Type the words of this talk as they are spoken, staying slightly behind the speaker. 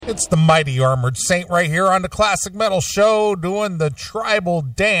It's the Mighty Armored Saint right here on the Classic Metal Show doing the tribal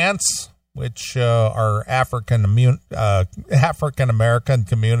dance, which our African-American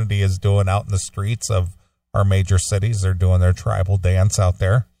community is doing out in the streets of our major cities. They're doing their tribal dance out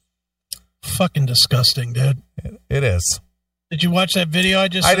there. Fucking disgusting, dude. It is. Did you watch that video I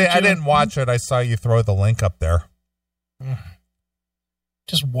just I sent you? I didn't watch it. I saw you throw the link up there.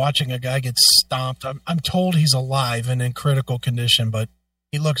 Just watching a guy get stomped. I'm told he's alive and in critical condition, but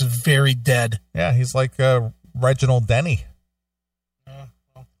he looks very dead. Yeah, he's like Reginald Denny.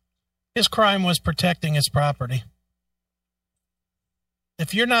 His crime was protecting his property.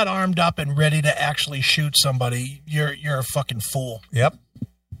 If you're not armed up and ready to actually shoot somebody, you're a fucking fool. Yep.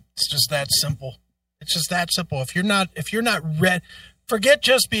 It's just that simple. It's just that simple. If you're not ready, forget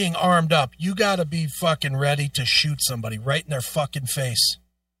just being armed up. You got to be fucking ready to shoot somebody right in their fucking face.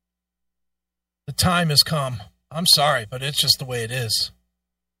 The time has come. I'm sorry, but it's just the way it is.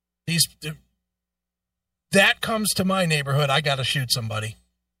 That comes to my neighborhood, I got to shoot somebody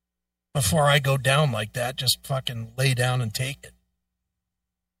before I go down like that. Just fucking lay down and take it.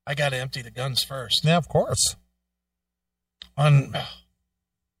 I got to empty the guns first. Yeah, of course. I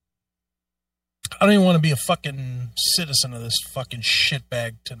don't even want to be a fucking citizen of this fucking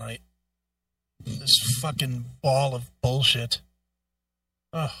shitbag tonight. This fucking ball of bullshit.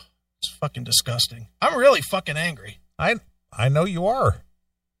 Ugh, it's fucking disgusting. I'm really fucking angry. I know you are.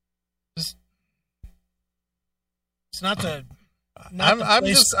 It's not the. I'm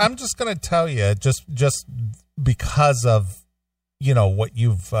just going to tell you just because of what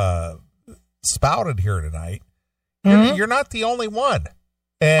you've spouted here tonight. You're not the only one.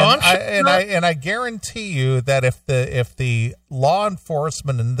 And I guarantee you that if the law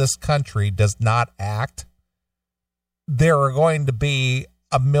enforcement in this country does not act, there are going to be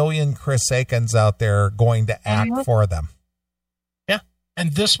a million Chris Aikens out there going to act for them. Yeah,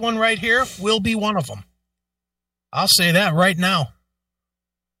 and this one right here will be one of them. I'll say that right now.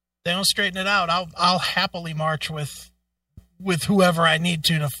 They don't straighten it out. I'll happily march with whoever I need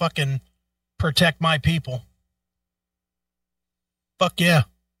to fucking protect my people. Fuck yeah.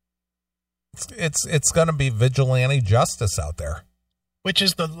 It's going to be vigilante justice out there. Which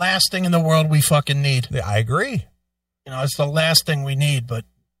is the last thing in the world we fucking need. Yeah, I agree. It's the last thing we need, but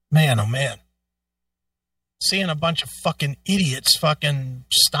man, oh man. Seeing a bunch of fucking idiots fucking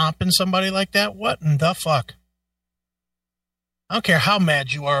stomping somebody like that, what in the fuck? I don't care how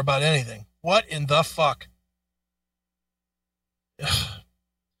mad you are about anything. What in the fuck?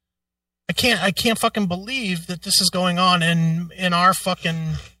 I can't fucking believe that this is going on in our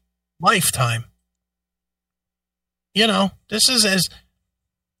fucking lifetime. This is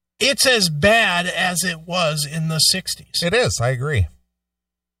it's as bad as it was in the 60s. It is, I agree.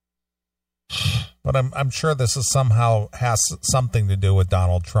 But I'm sure this is somehow has something to do with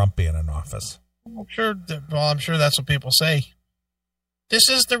Donald Trump being in office. I'm sure that's what people say. This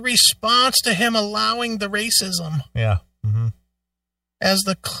is the response to him allowing the racism. Yeah. Mm-hmm. As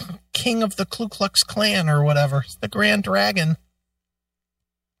the king of the Ku Klux Klan or whatever. The Grand Dragon.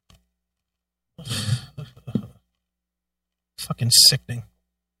 Fucking sickening.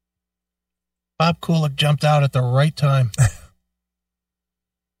 Bob Kulick jumped out at the right time.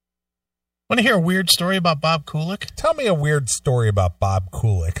 Want to hear a weird story about Bob Kulick? Tell me a weird story about Bob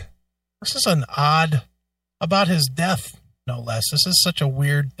Kulick. This is about his death, no less. This is such a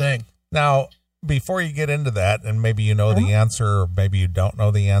weird thing. Now, before you get into that, and maybe you know the answer, or maybe you don't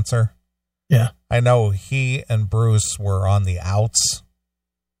know the answer. Yeah. I know he and Bruce were on the outs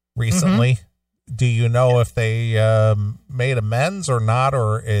recently. Mm-hmm. Do you know if they made amends or not,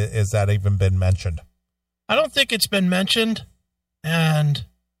 or is that even been mentioned? I don't think it's been mentioned, and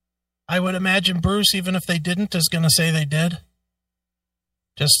I would imagine Bruce, even if they didn't, is going to say they did.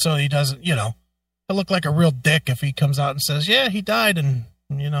 Just so he doesn't, he'll look like a real dick if he comes out and says, yeah, he died, and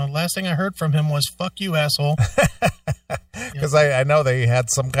last thing I heard from him was, fuck you, asshole. Because I know they had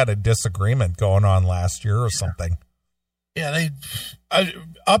some kind of disagreement going on last year or something. Yeah,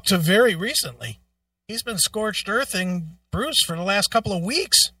 up to very recently. He's been scorched earthing Bruce for the last couple of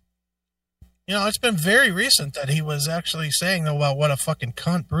weeks. It's been very recent that he was actually saying about what a fucking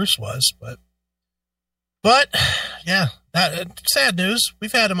cunt Bruce was. But yeah, that sad news. We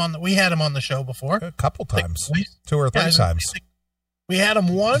had him on the show before. A couple times. Like, 2 or 3 times. We had him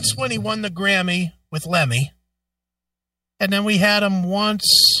once when he won the Grammy with Lemmy. And then we had him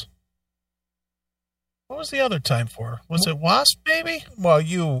once. What was the other time for? Was it Wasp, maybe? Well,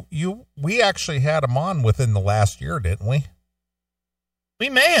 we actually had him on within the last year, didn't we? We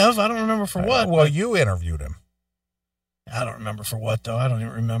may have. I don't remember for what. Well, you interviewed him. I don't remember for what, though. I don't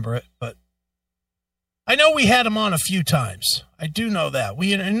even remember it. But I know we had him on a few times. I do know that.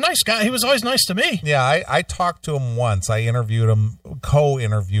 A nice guy. He was always nice to me. Yeah, I talked to him once. I interviewed him,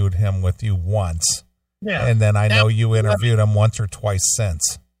 co-interviewed him with you once. Yeah. And then I know you interviewed him once or twice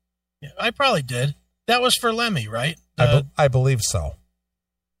since. Yeah, I probably did. That was for Lemmy, right? I believe so.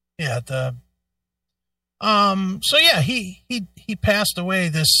 Yeah. So yeah, he passed away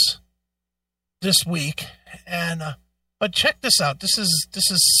this week, and but check this out. This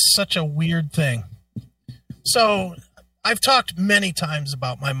is such a weird thing. So I've talked many times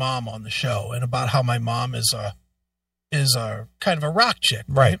about my mom on the show and about how my mom is a kind of a rock chick,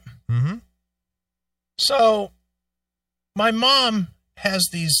 right? Mm-hmm. So my mom has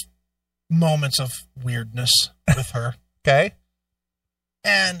these moments of weirdness with her. Okay.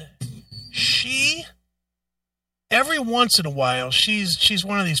 And she, every once in a while, she's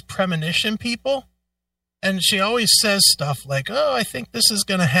one of these premonition people. And she always says stuff like, oh, I think this is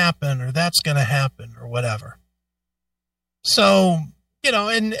going to happen or that's going to happen or whatever. So,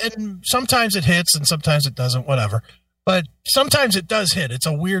 and sometimes it hits and sometimes it doesn't, whatever. But sometimes it does hit. It's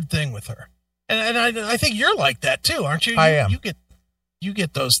a weird thing with her. And I think you're like that too, aren't you? I am. You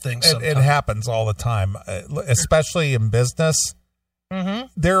get those things. It happens all the time, especially in business. Mm-hmm.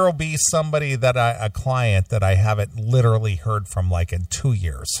 There will be somebody a client that I haven't literally heard from like in 2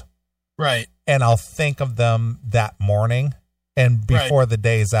 years. Right. And I'll think of them that morning, and before the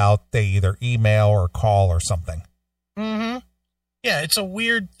day's out, they either email or call or something. Mm-hmm. Yeah, it's a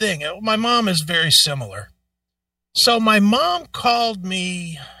weird thing. My mom is very similar. So my mom called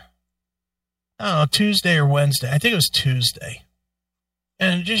me, I don't know, Tuesday or Wednesday. I think it was Tuesday.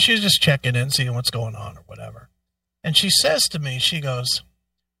 And she was just checking in, seeing what's going on or whatever. And she says to me, she goes,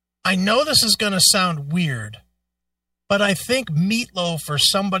 I know this is going to sound weird, but I think Meatloaf or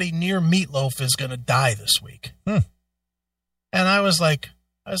somebody near Meatloaf is going to die this week. And I was like,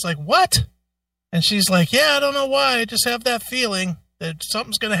 what? And she's like, yeah, I don't know why. I just have that feeling that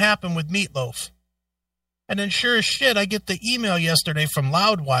something's going to happen with Meatloaf. And then sure as shit, I get the email yesterday from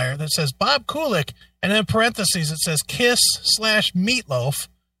Loudwire that says Bob Kulick, and in parentheses it says Kiss/Meatloaf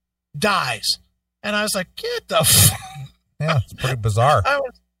dies. And I was like, get the fuck. Yeah, it's pretty bizarre.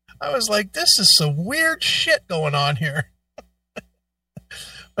 I was like, this is some weird shit going on here.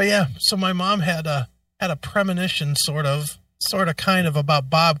 But yeah, so my mom had a premonition sort of kind of about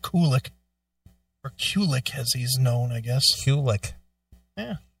Bob Kulick. Or Kulick as he's known, I guess. Kulick.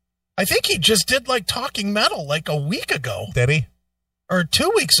 Yeah. I think he just did like Talking Metal like a week ago. Did he? Or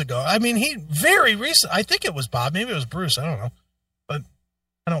 2 weeks ago. I mean, he very recent. I think it was Bob. Maybe it was Bruce. I don't know. But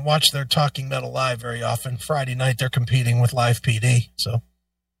I don't watch their Talking Metal live very often. Friday night, they're competing with Live PD. So,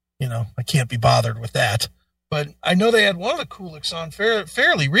 I can't be bothered with that. But I know they had one of the Kulicks on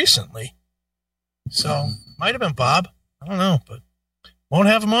fairly recently. So, might have been Bob. I don't know. But won't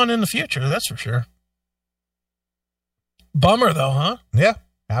have him on in the future. That's for sure. Bummer, though, huh? Yeah.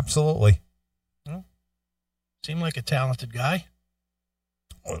 Absolutely. Well, seemed like a talented guy.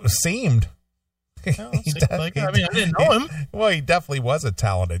 Seemed. Well, I didn't know him. Well, he definitely was a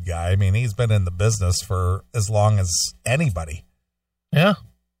talented guy. I mean, he's been in the business for as long as anybody. Yeah.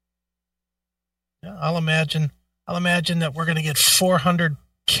 Yeah. I'll imagine that we're going to get 400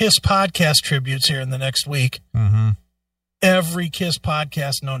 Kiss podcast tributes here in the next week. Mm-hmm. Every Kiss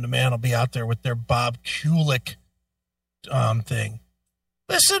podcast known to man will be out there with their Bob Kulick thing.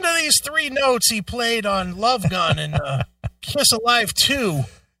 Listen to these 3 notes he played on Love Gun and Kiss Alive 2.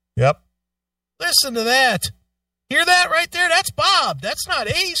 Yep. Listen to that. Hear that right there? That's Bob. That's not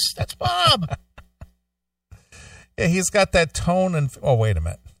Ace. That's Bob. Yeah, he's got that tone and... Oh, wait a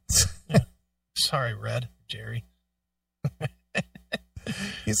minute. Yeah. Sorry, Jerry.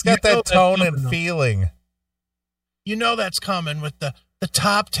 He's got that tone and feeling. You know that's coming with the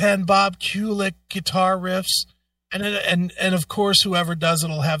top 10 Bob Kulick guitar riffs. And of course, whoever does it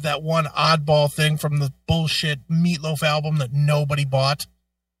will have that one oddball thing from the bullshit Meatloaf album that nobody bought.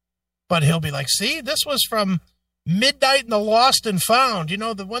 But he'll be like, see, this was from Midnight in the Lost and Found.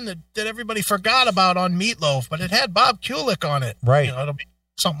 The one that everybody forgot about on Meatloaf, but it had Bob Kulick on it. Right. It'll be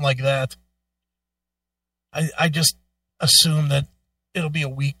something like that. I just assume that it'll be a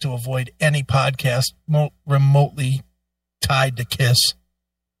week to avoid any podcast remotely tied to Kiss.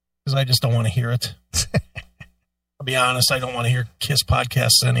 Because I just don't want to hear it. I'll be honest, I don't want to hear Kiss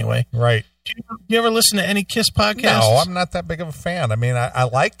podcasts anyway. Right. Do you ever listen to any Kiss podcasts? No, I'm not that big of a fan. I mean, I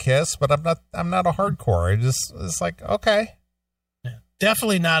like Kiss, but I'm not a hardcore. It's like, okay. Yeah,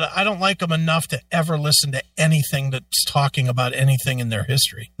 definitely not. I don't like them enough to ever listen to anything that's talking about anything in their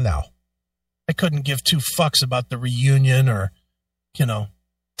history. No. I couldn't give 2 fucks about the reunion or, the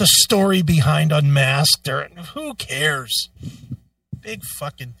story behind Unmasked. Or who cares? Big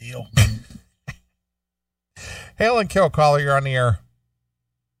fucking deal. Hail and Kill, caller, you're on the air.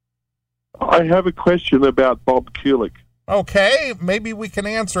 I have a question about Bob Kulick. Okay, maybe we can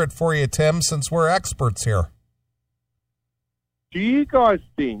answer it for you, Tim, since we're experts here. Do you guys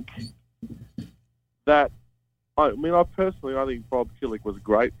think that, I personally think Bob Kulick was a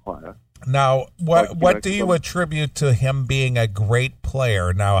great player. Now, what do you attribute to him being a great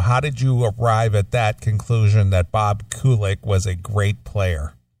player? Now, how did you arrive at that conclusion that Bob Kulick was a great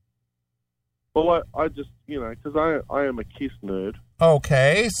player? Well, I just, because I am a Kiss nerd.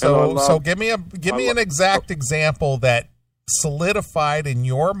 Okay, so give me an exact example that solidified in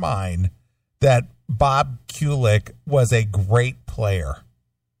your mind that Bob Kulick was a great player.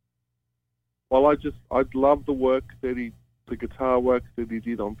 Well, I love the guitar work that he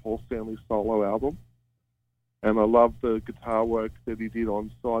did on Paul Stanley's solo album, and I love the guitar work that he did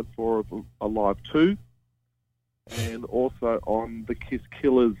on side 4 of Alive 2, and also on the Kiss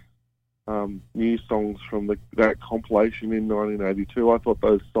Killers new songs from that compilation in 1982. I thought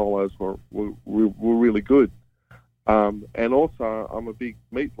those solos were really good. And also, I'm a big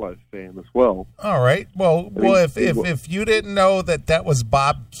Meatloaf fan as well. All right. Well, if you didn't know that was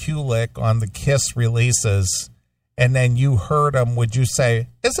Bob Kulick on the Kiss releases, and then you heard him, would you say,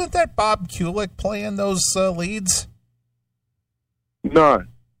 isn't that Bob Kulick playing those leads? No,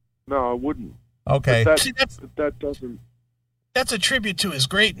 I wouldn't. Okay. That doesn't. That's a tribute to his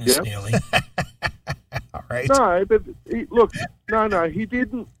greatness, Neely. All right. No, but he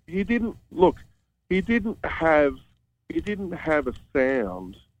didn't. He didn't have a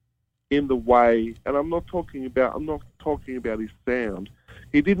sound in the way, and I'm not talking about his sound.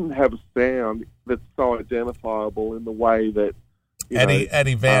 He didn't have a sound that's so identifiable in the way that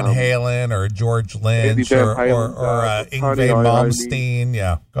Eddie Van Halen or George Lynch or Yngwie Malmsteen.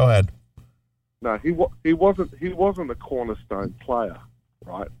 Yeah, go ahead. No, he wasn't a cornerstone player,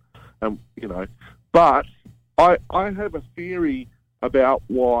 right? But I have a theory about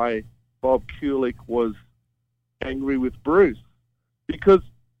why Bob Kulick was angry with Bruce, because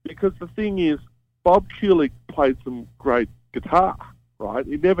the thing is, Bob Kulick played some great guitar, right?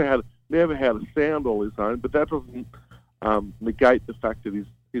 He never had a sound all his own, but that doesn't negate the fact that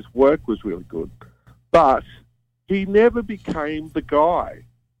his work was really good. But he never became the guy.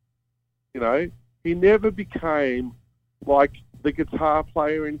 He never became like the guitar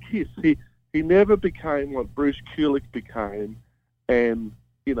player in Kiss. He never became what Bruce Kulick became, and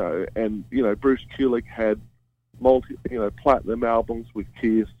Bruce Kulick had platinum albums with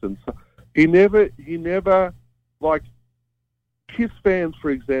Kiss, and so he never like Kiss fans,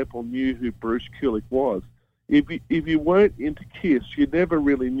 for example, knew who Bruce Kulick was. If you weren't into Kiss, you never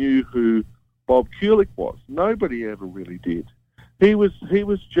really knew who Bob Kulick was. Nobody ever really did. He was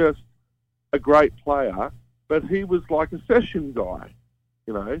just a great player, but he was like a session guy,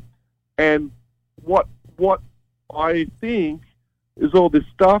 And what I think is all this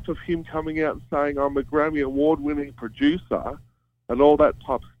stuff of him coming out and saying, I'm a Grammy Award-winning producer, and all that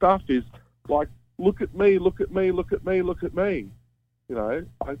type of stuff is like, look at me, look at me, look at me, look at me.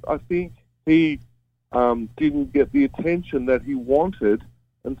 I think he didn't get the attention that he wanted,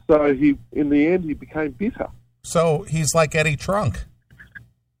 and so in the end, he became bitter. So he's like Eddie Trunk.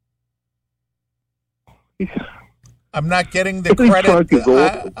 I'm not getting the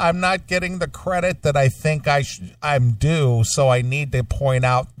credit. I'm not getting the credit that I think I'm due. So I need to point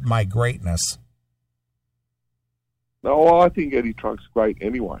out my greatness. No, I think Eddie Trunk's great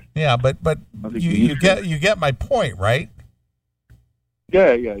anyway. Yeah, but you get my point, right?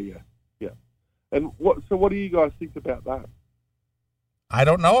 Yeah. And what do you guys think about that? I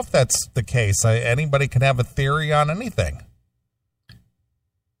don't know if that's the case. Anybody can have a theory on anything.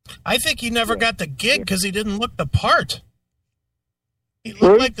 I think he never got the gig because he didn't look the part. He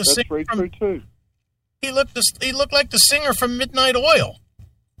looked like the singer from. He looked like the singer from Midnight Oil.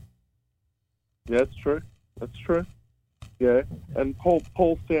 Yeah, that's true. That's true. Yeah, and Paul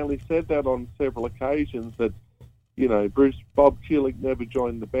Stanley said that on several occasions that Bob Kulick never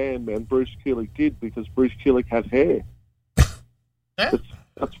joined the band, and Bruce Kulick did because Bruce Kulick had hair. That's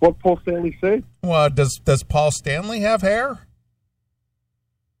what Paul Stanley said. Well, does Paul Stanley have hair?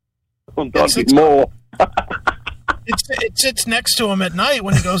 More. It sits next to him at night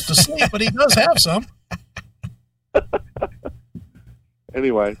when he goes to sleep, but he does have some.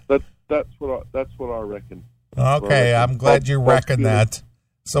 Anyway, that's what I reckon. Okay, I'm glad you reckon that.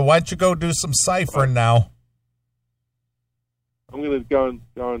 So why don't you go do some ciphering now? I'm going to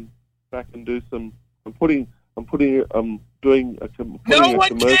go back and do some. I'm doing a commercial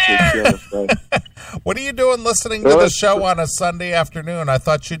together. What are you doing listening to the show on a Sunday afternoon? I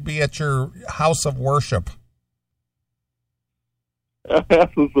thought you'd be at your house of worship. Our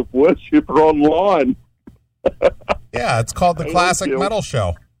houses of worship are online. Yeah, it's called the Classic Metal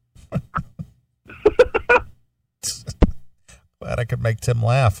Show. Glad I could make Tim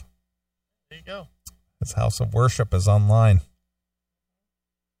laugh. There you go. His house of worship is online.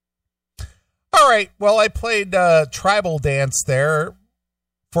 All right. Well, I played Tribal Dance there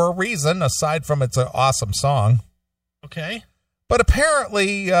for a reason, aside from it's an awesome song. Okay. But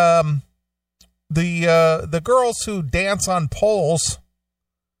apparently, the girls who dance on poles,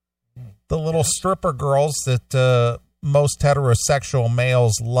 the little stripper girls that most heterosexual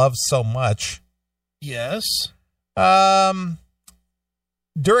males love so much. Yes.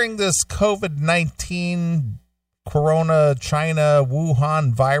 During this COVID-19 Corona, China,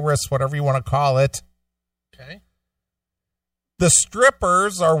 Wuhan virus, whatever you want to call it. Okay. The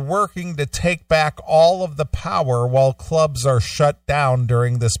strippers are working to take back all of the power while clubs are shut down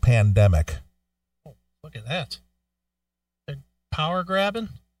during this pandemic. Oh, look at that. They're power grabbing?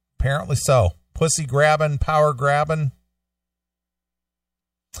 Apparently so. Pussy grabbing, power grabbing.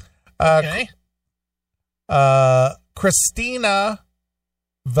 Okay. Christina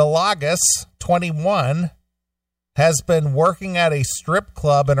Villegas, 21, has been working at a strip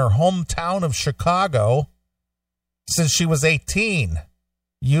club in her hometown of Chicago since she was 18,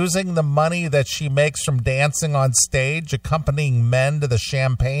 using the money that she makes from dancing on stage, accompanying men to the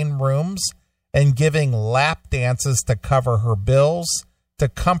champagne rooms, and giving lap dances to cover her bills, to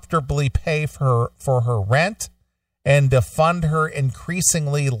comfortably pay for her rent, and to fund her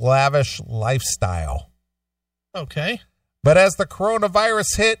increasingly lavish lifestyle. Okay. But as the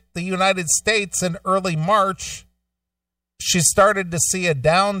coronavirus hit the United States in early March, she started to see a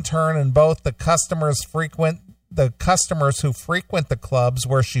downturn in both the customers who frequent the clubs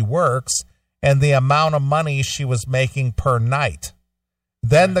where she works and the amount of money she was making per night.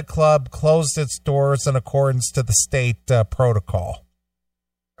 Then the club closed its doors in accordance to the state protocol.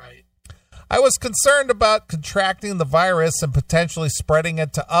 Right. I was concerned about contracting the virus and potentially spreading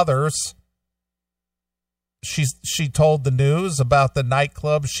it to others. She told the news about the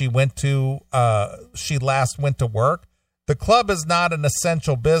nightclub she last went to work. The club is not an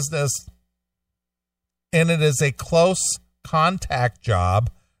essential business, and it is a close contact job.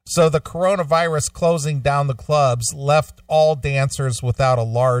 So the coronavirus closing down the clubs left all dancers without a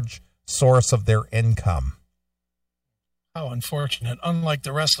large source of their income. How unfortunate, unlike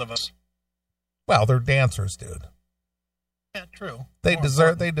the rest of us. Well, they're dancers, dude. Yeah, true. They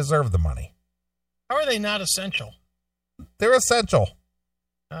deserve the money. How are they not essential? They're essential.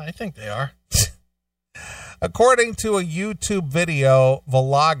 I think they are. According to a YouTube video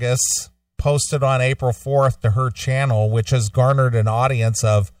Villegas posted on April 4th to her channel, which has garnered an audience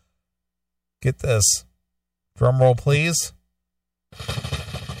of, get this, drum roll please,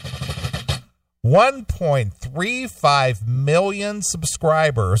 1.35 million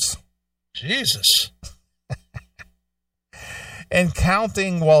subscribers. Jesus. And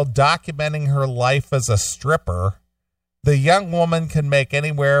counting while documenting her life as a stripper, the young woman can make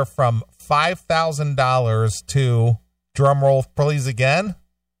anywhere from $5,000 to, drumroll please again,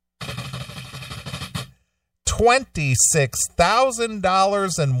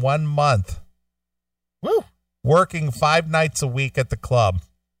 $26,000 in 1 month. Woo! Working 5 nights a week at the club.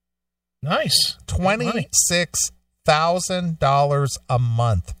 Nice. $26,000 a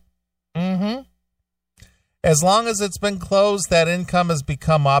month. Mm-hmm. As long as it's been closed, that income has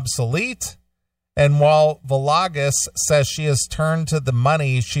become obsolete. And while Villegas says she has turned to the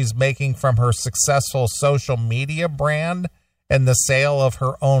money she's making from her successful social media brand and the sale of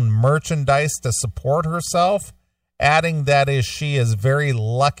her own merchandise to support herself, adding that she is very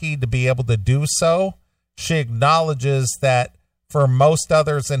lucky to be able to do so, she acknowledges that for most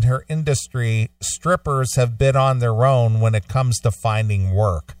others in her industry, strippers have been on their own when it comes to finding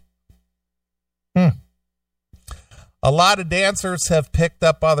work. A lot of dancers have picked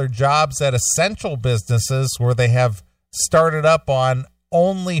up other jobs at essential businesses where they have started up on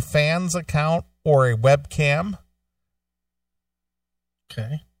OnlyFans account or a webcam.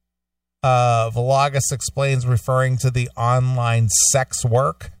 Okay. Villegas explains, referring to the online sex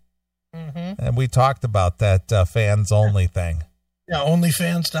work. Mm-hmm. And we talked about that fans only thing. Yeah,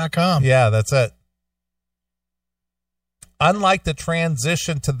 onlyfans.com. Yeah, that's it. Unlike the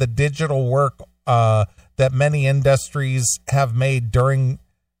transition to the digital work that many industries have made during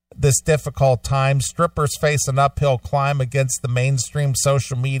this difficult time, strippers face an uphill climb against the mainstream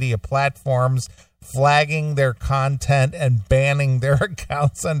social media platforms, flagging their content and banning their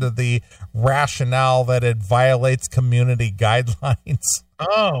accounts under the rationale that it violates community guidelines.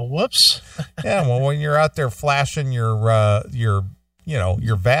 Oh, whoops. Yeah, well, when you're out there flashing your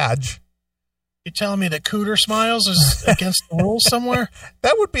vag, You telling me that Cootersmiles is against the rules somewhere?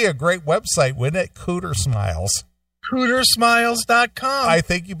 That would be a great website, wouldn't it? Cootersmiles. Cootersmiles.com. I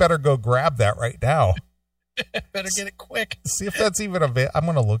think you better go grab that right now. Better get it quick. See if that's even available. I'm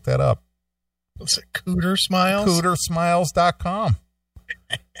going to look that up. What's it, Cootersmiles? Cootersmiles.com.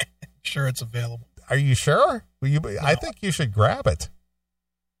 Sure it's available. Are you sure? I think you should grab it.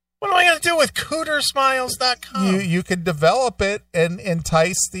 What am I going to do with Cootersmiles.com? You can develop it and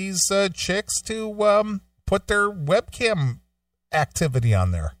entice these chicks to put their webcam activity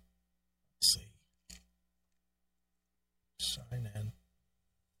on there. Let's see. Sign in.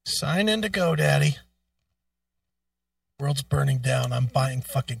 Sign in to GoDaddy. World's burning down. I'm buying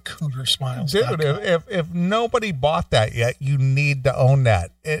fucking Cootersmiles.com. Dude, if nobody bought that yet, you need to own that.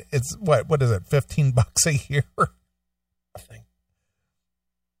 It's what is it? $15 a year? Nothing.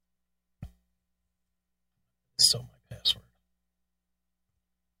 So my password.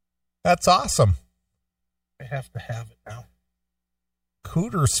 That's awesome. I have to have it now.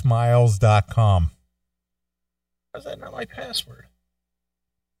 Cootersmiles.com. How's that not my password?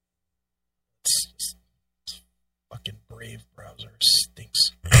 It's fucking Brave browser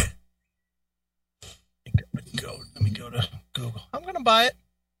stinks. Let me go to Google. I'm gonna buy it.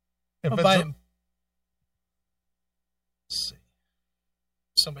 I'll buy it. Let's see.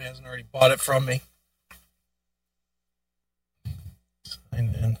 Somebody hasn't already bought it from me.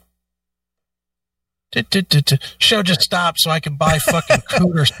 Sign in. Show just stopped so I can buy fucking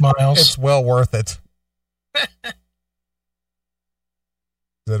Cootersmiles. It's well worth it. Is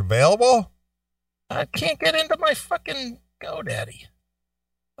it available? I can't get into my fucking GoDaddy.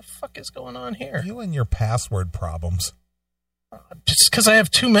 What the fuck is going on here? You and your password problems. Just because I have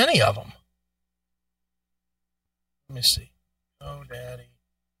too many of them. Let me see. GoDaddy.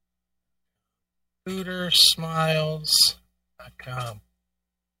 Cootersmiles.com.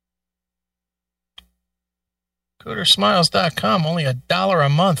 Cootersmiles.com, only $1 a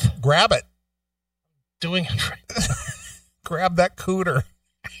month. Grab it. Doing it right now. Grab that cooter.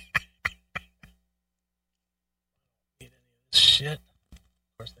 Shit. Of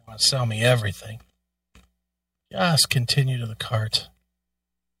course, they want to sell me everything. Just continue to the cart.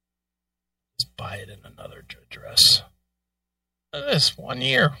 Let's buy it in another address. Look at this, 1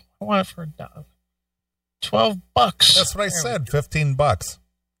 year. I want it for $12. That's what I said, $15.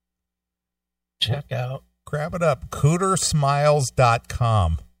 Check out. Grab it up.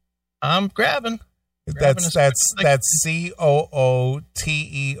 Cootersmiles.com. I'm grabbing. That's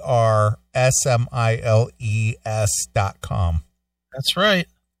COOTERSMILES.com. That's right.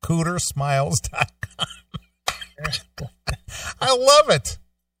 Cootersmiles.com. I love it.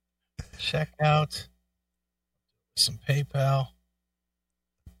 Check out some PayPal.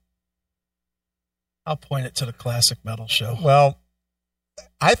 I'll point it to the Classic Metal Show. Well,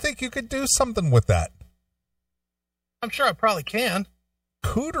 I think you could do something with that. I'm sure I probably can.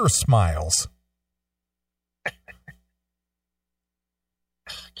 Cootersmiles. I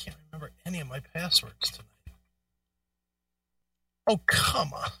can't remember any of my passwords tonight. Oh,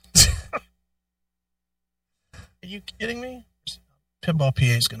 come on. Are you kidding me? Pinball PA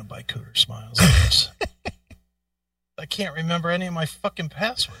is going to buy Cootersmiles. I can't remember any of my fucking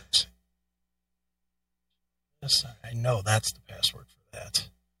passwords. Yes, I know that's the password for that.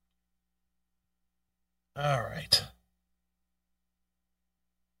 All right.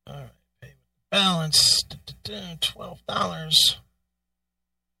 All right. Pay with balance. $12.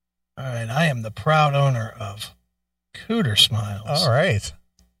 All right. I am the proud owner of Cootersmiles. All right.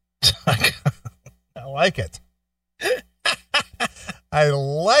 I like it. I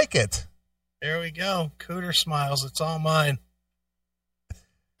like it. There we go. Cootersmiles. It's all mine.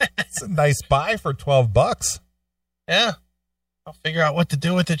 It's a nice buy for $12. Yeah. I'll figure out what to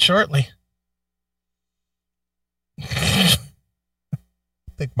do with it shortly. I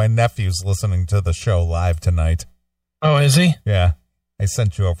think my nephew's listening to the show live tonight. Oh, is he? Yeah. I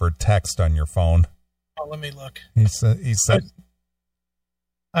sent you over a text on your phone. Oh, let me look. He said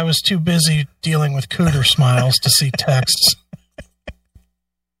I was too busy dealing with Cootersmiles to see texts.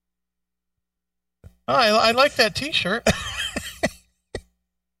 Oh, I like that T-shirt.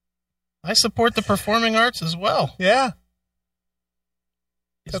 I support the performing arts as well. Yeah.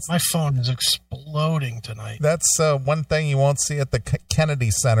 My phone is exploding tonight. That's one thing you won't see at the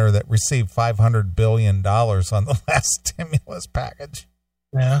Kennedy Center that received $500 billion on the last stimulus package.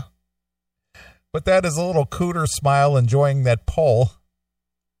 Yeah. But that is a little Cooter smile enjoying that poll.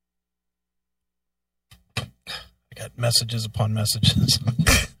 I got messages upon messages.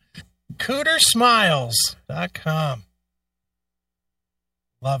 Cootersmiles.com.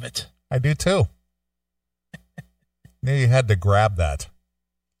 Love it. I do too. Knew you had to grab that.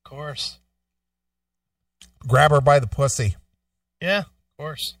 Of course. grab her by the pussy. Yeah, of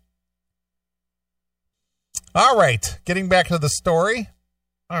course. All right, getting back to the story.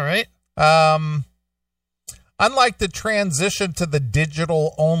 All right. Unlike the transition to the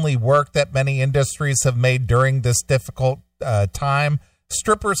digital-only work that many industries have made during this difficult time,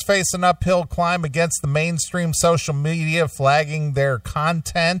 strippers face an uphill climb against the mainstream social media, flagging their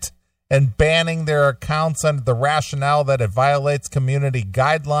content and banning their accounts under the rationale that it violates community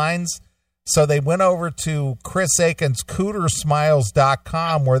guidelines. So they went over to Chris Aiken's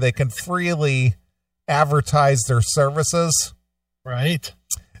Cootersmiles.com, where they can freely advertise their services. Right.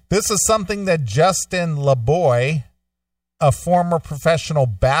 This is something that Justin LeBoy, a former professional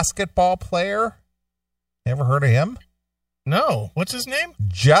basketball player, ever heard of him? No. What's his name?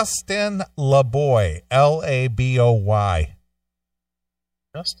 Justin LeBoy, Laboy.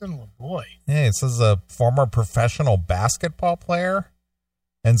 Justin LeBoy. Yeah, this is a former professional basketball player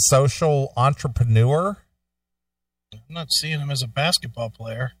and social entrepreneur. I'm not seeing him as a basketball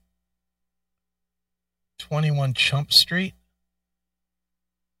player. 21 Chump Street.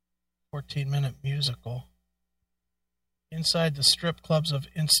 14-minute musical. Inside the strip clubs of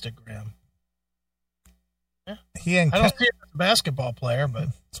Instagram. Yeah. I don't see him as a basketball player, but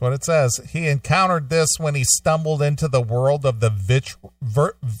that's what it says. He encountered this when he stumbled into the world of the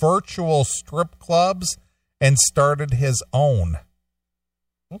virtual strip clubs and started his own.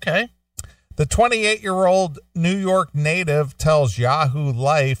 Okay. The 28-year-old New York native tells Yahoo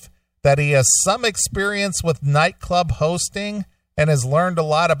Life that he has some experience with nightclub hosting and has learned a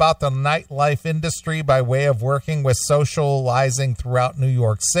lot about the nightlife industry by way of working with socializing throughout New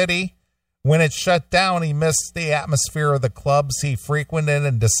York City. When it shut down, he missed the atmosphere of the clubs he frequented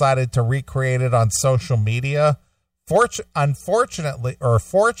and decided to recreate it on social media. Fortunately,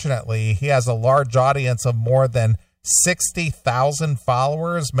 he has a large audience of more than 60,000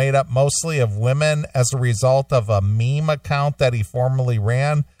 followers, made up mostly of women as a result of a meme account that he formerly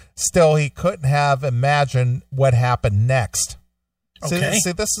ran. Still, he couldn't have imagined what happened next. Okay.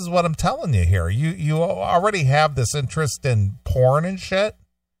 See, this is what I'm telling you here. You already have this interest in porn and shit.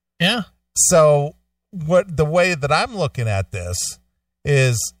 Yeah. So the way that I'm looking at this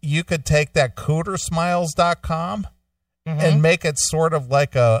is you could take that Cootersmiles.com and make it sort of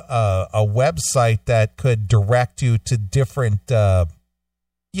like a website that could direct you to different, porn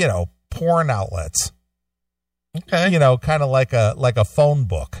outlets. Okay. Kind of like a phone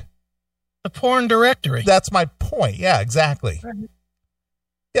book. The porn directory. That's my point. Yeah, exactly. Right.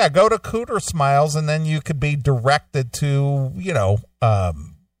 Yeah, go to Cootersmiles and then you could be directed to,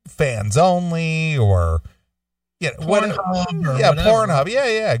 fans only or Pornhub. Pornhub.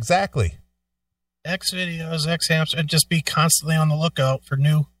 Yeah, exactly. X videos, X hamster, and just be constantly on the lookout for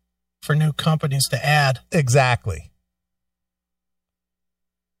new companies to add. Exactly.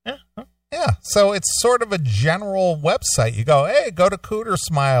 Yeah. Yeah. So it's sort of a general website. You go, hey, go to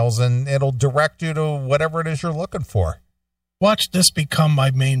Cootersmiles and it'll direct you to whatever it is you're looking for. Watch this become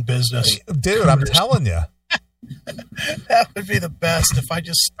my main business. Dude, I'm telling you. That would be the best if I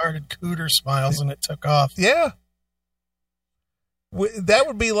just started Cootersmiles and it took off. Yeah. That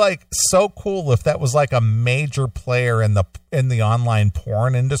would be like so cool if that was like a major player in the online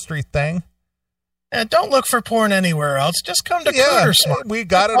porn industry thing. And don't look for porn anywhere else. Just come to Cootersmiles. We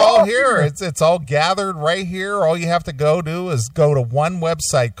got it all here. It's all gathered right here. All you have to go do is go to one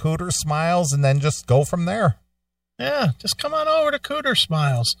website, Cootersmiles, and then just go from there. Yeah, just come on over to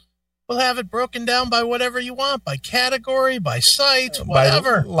Cootersmiles. We'll have it broken down by whatever you want, by category, by site,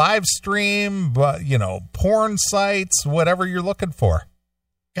 whatever. By live stream, porn sites, whatever you're looking for.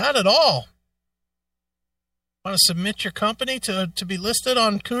 Got it all. Want to submit your company to be listed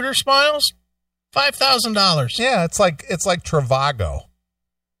on Cootersmiles? $5,000. Yeah, it's like Trivago.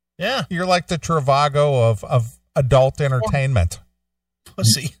 Yeah. You're like the Trivago of adult entertainment.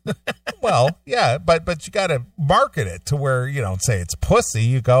 Pussy. Well, yeah, but you got to market it to where you don't say it's pussy.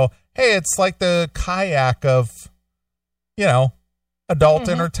 You go, hey, it's like the kayak of, adult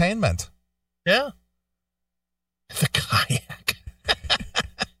entertainment. Yeah. The kayak.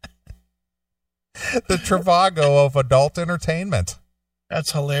 The Trivago of adult entertainment.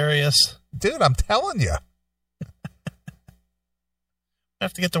 That's hilarious. Dude, I'm telling you. I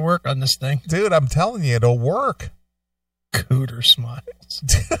have to get to work on this thing. Dude, I'm telling you, it'll work. Cootersmiles.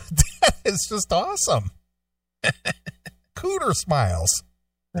 That is just awesome. Cootersmiles.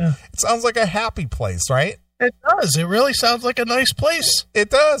 Yeah. It sounds like a happy place, right? It does. It really sounds like a nice place. It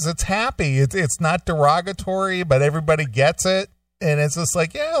does. It's happy. It's not derogatory, but everybody gets it. And it's just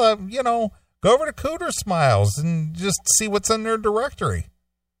like, yeah, go over to Cootersmiles and just see what's in their directory.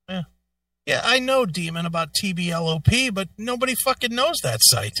 Yeah. Yeah, I know, Demon, about TBLOP, but nobody fucking knows that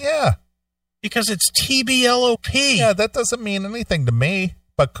site. Yeah. Because it's TBLOP. Yeah, that doesn't mean anything to me.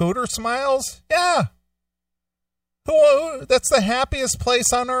 But Cootersmiles? Yeah. That's the happiest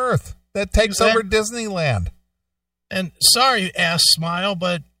place on earth. That takes over Disneyland. And sorry, ass smile,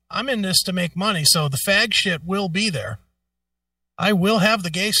 but I'm in this to make money, so the fag shit will be there. I will have the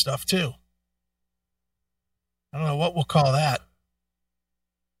gay stuff, too. I don't know what we'll call that.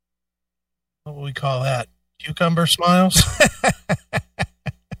 What will we call that? Cucumber smiles?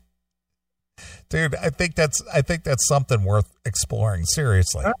 Dude, I think that's something worth exploring,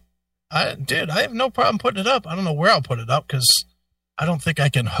 seriously. I have no problem putting it up. I don't know where I'll put it up because I don't think I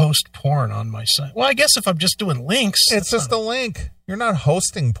can host porn on my site. Well, I guess if I'm just doing links. It's just a link. You're not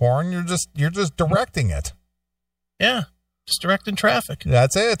hosting porn. You're just directing it. Yeah. Just directing traffic.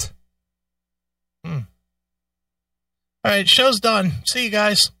 That's it. All right, show's done. See you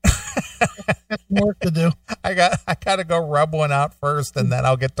guys. Got some work to do. I gotta go rub one out first, and then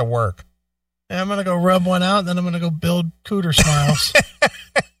I'll get to work. Yeah, I'm gonna go rub one out, and then I'm gonna go build Cootersmiles.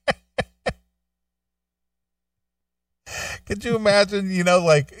 Could you imagine?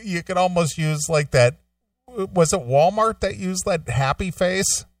 Like you could almost use like that. Was it Walmart that used that happy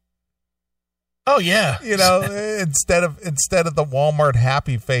face? Oh yeah. Instead of the Walmart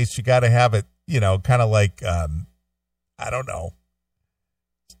happy face, you got to have it. Kind of like I don't know.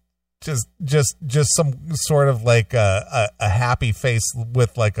 Just some sort of like a happy face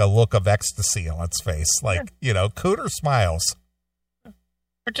with like a look of ecstasy on its face, like Cootersmiles.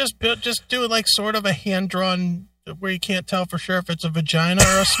 Or just do it like sort of a hand drawn where you can't tell for sure if it's a vagina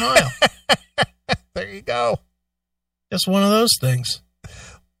or a smile. There you go. Just one of those things.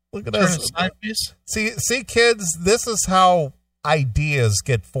 Look at us. See, kids, this is how ideas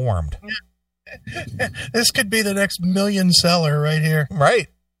get formed. This could be the next million seller right here. Right.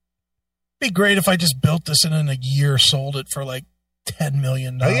 Be great if I just built this and in a year sold it for like $10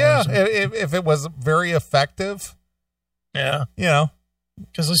 million. Oh, yeah. If it was very effective. Yeah.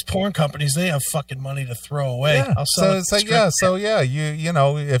 Because these porn companies, they have fucking money to throw away. Yeah. I'll sell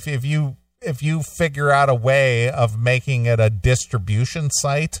if you figure out a way of making it a distribution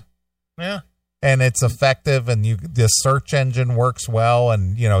site. Yeah. And it's effective and the search engine works well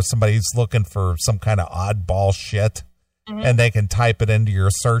and, somebody's looking for some kind of oddball shit and they can type it into your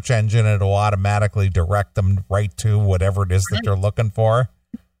search engine and it'll automatically direct them right to whatever it is that they're looking for.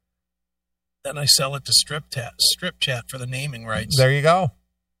 Then I sell it to Strip Chat for the naming rights. There you go.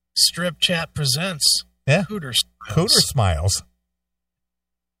 Strip Chat presents Cootersmiles.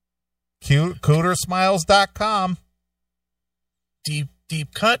 Cootersmiles.com. Deep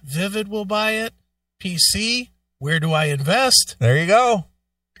cut. Vivid will buy it. PC. Where do I invest? There you go.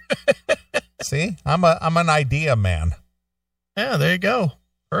 See, I'm an idea man. Yeah, there you go.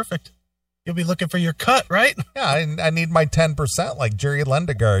 Perfect. You'll be looking for your cut, right? Yeah, I need my 10% like Jerry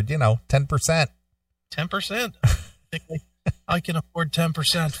Lendegaard, 10%. 10%. I can afford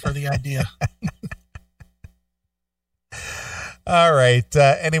 10% for the idea. All right.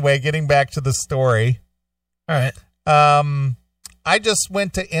 Anyway, getting back to the story. All right. I just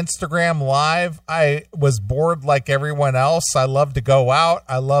went to Instagram Live. I was bored like everyone else. I love to go out.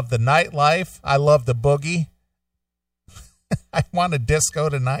 I love the nightlife. I love the boogie. I want a disco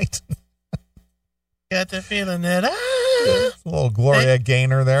tonight. Got the feeling that a little Gloria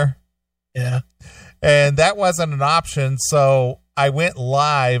Gaynor there. Yeah. And that wasn't an option, so I went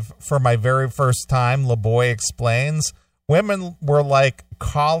live for my very first time, LaBoy explains. Women were like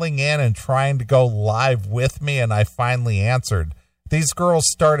calling in and trying to go live with me, and I finally answered. These girls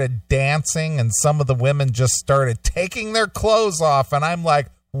started dancing, and some of the women just started taking their clothes off, and I'm like,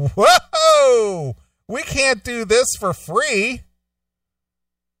 whoa, we can't do this for free.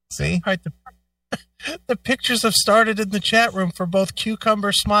 See? All right, the pictures have started in the chat room for both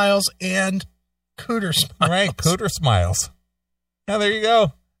Cucumber Smiles and Cootersmiles. Right, Cootersmiles. Yeah, there you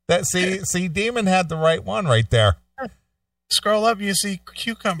go. See, Demon had the right one right there. Scroll up, you see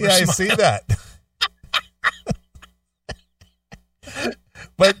Cucumber Smiles. Yeah, I see that.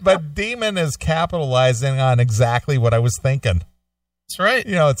 But Demon is capitalizing on exactly what I was thinking. That's right.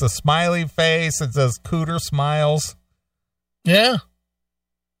 It's a smiley face. It says Cootersmiles. Yeah.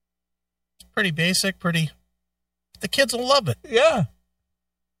 It's pretty basic, the kids will love it. Yeah.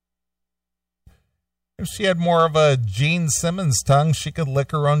 If she had more of a Gene Simmons tongue, she could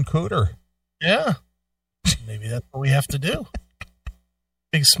lick her own cooter. Yeah. Maybe that's what we have to do.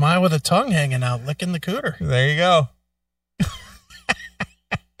 Big smile with a tongue hanging out, licking the cooter. There you go.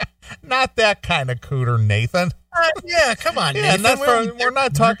 Not that kind of cooter, Nathan. Yeah, come on, yeah, Nathan. We're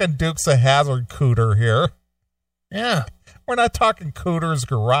not talking Dukes of Hazzard cooter here. Yeah. We're not talking Cooter's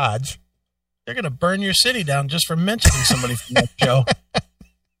Garage. They're going to burn your city down just for mentioning somebody from that show.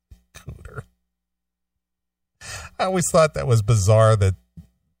 Cooter. I always thought that was bizarre that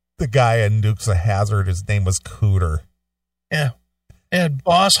the guy in Dukes of Hazzard, his name was Cooter. Yeah. And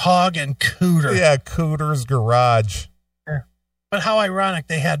Boss Hog and Cooter. Yeah, Cooter's Garage. Yeah. But how ironic,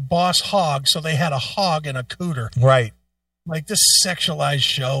 they had Boss Hog, so they had a hog and a cooter. Right. Like this sexualized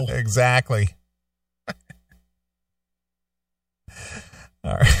show. Exactly.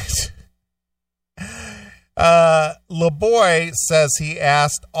 All right. LeBoy says he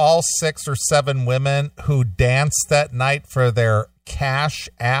asked all 6 or 7 women who danced that night for their Cash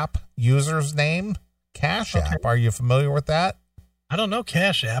App user's name. Cash App. Are you familiar with that? I don't know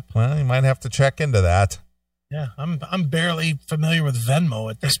Cash App. Well, you might have to check into that. Yeah, I'm barely familiar with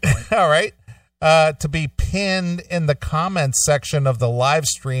Venmo at this point. All right. To be pinned in the comments section of the live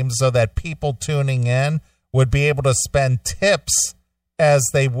stream so that people tuning in would be able to spend tips as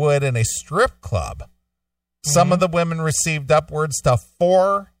they would in a strip club. Some of the women received upwards to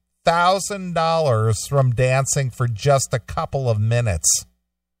 $4,000 from dancing for just a couple of minutes.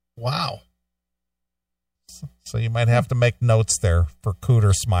 Wow. So you might have to make notes there for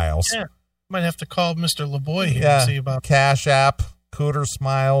Cootersmiles. Yeah. Might have to call Mr. LeBoy here and see about Cash App,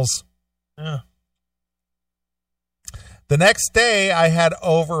 Cootersmiles. Yeah. The next day, I had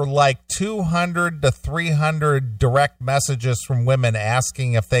over like 200 to 300 direct messages from women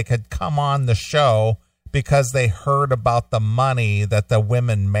asking if they could come on the show because they heard about the money that the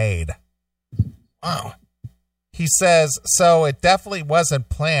women made. Wow. He says, so it definitely wasn't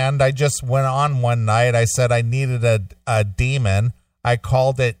planned. I just went on one night. I said I needed a demon. I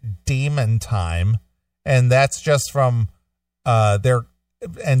called it Demon Time. And that's just from there.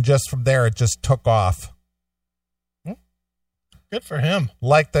 And just from there, it just took off. Good for him.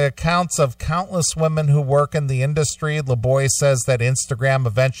 Like the accounts of countless women who work in the industry, LeBoy says that Instagram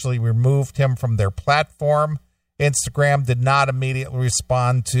eventually removed him from their platform. Instagram did not immediately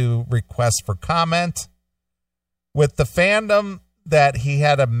respond to requests for comment. With the fandom that he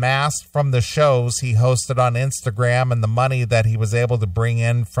had amassed from the shows he hosted on Instagram and the money that he was able to bring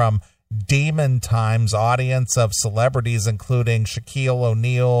in from Demon Time's audience of celebrities, including Shaquille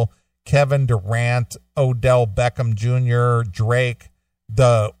O'Neal, Kevin Durant, Odell Beckham Jr., Drake,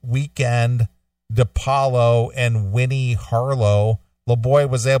 The Weeknd, DePaulo, and Winnie Harlow, LeBoy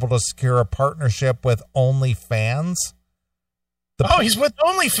was able to secure a partnership with OnlyFans. He's with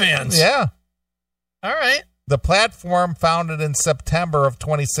OnlyFans. Yeah. All right. The platform, founded in September of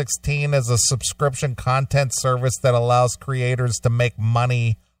 2016, is a subscription content service that allows creators to make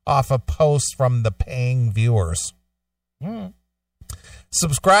money off of posts from the paying viewers.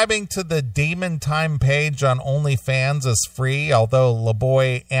 Subscribing to the Demon Time page on OnlyFans is free, although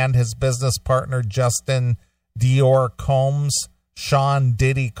LeBoy and his business partner Justin Dior Combs, Sean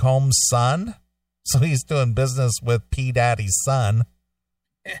Diddy Combs' son, so he's doing business with P. Daddy's son,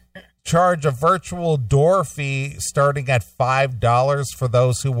 charge a virtual door fee starting at $5 for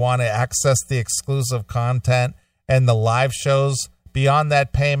those who want to access the exclusive content and the live shows. Beyond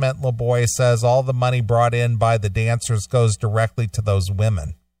that payment, LeBoy says all the money brought in by the dancers goes directly to those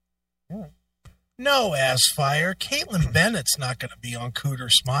women. No, Assfire. Caitlin Bennett's not going to be on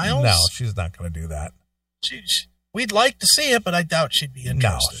Cootersmiles. No, she's not going to do that. We'd like to see it, but I doubt she'd be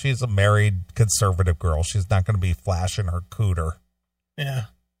interested. No, she's a married conservative girl. She's not going to be flashing her cooter. Yeah.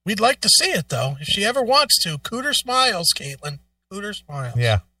 We'd like to see it, though. If she ever wants to. Cootersmiles, Caitlin. Cootersmiles.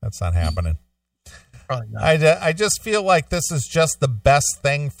 Yeah, that's not happening. Probably not. I just feel like this is just the best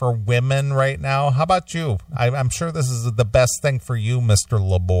thing for women right now. How about you? I'm sure this is the best thing for you, Mr.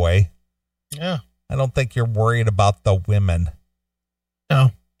 LeBoy. Yeah. I don't think you're worried about the women.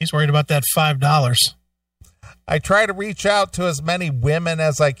 No, he's worried about that $5. I try to reach out to as many women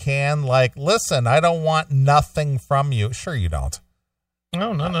as I can. Like, listen, I don't want nothing from you. Sure you don't.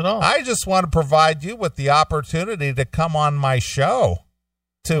 No, none at all. I just want to provide you with the opportunity to come on my show.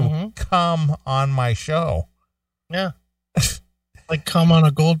 Come on my show. Yeah. Like come on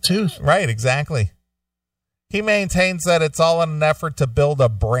a gold tooth. Right, exactly. He maintains that it's all in an effort to build a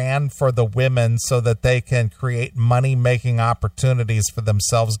brand for the women so that they can create money-making opportunities for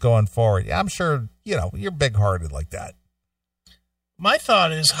themselves going forward. Yeah, I'm sure, you're big-hearted like that. My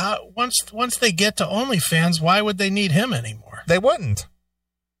thought is, once they get to OnlyFans, why would they need him anymore? They wouldn't.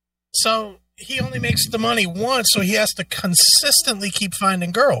 So he only makes the money once, so he has to consistently keep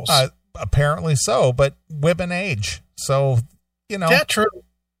finding girls. Apparently so, but women age. So, Yeah, true.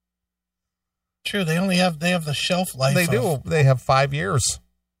 True, they have the shelf life. They do. They have 5 years.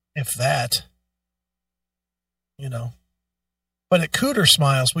 If that. But at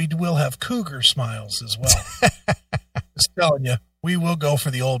Cootersmiles, we will have Cougar Smiles as well. Just telling you, we will go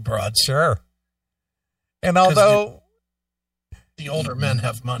for the old broads. Sure. And although the older men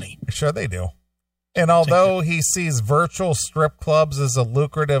have money. Sure they do. And although he sees virtual strip clubs as a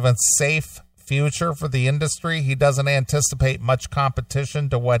lucrative and safe future for the industry, he doesn't anticipate much competition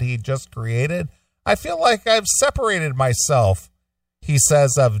to what he just created. I feel like I've separated myself, he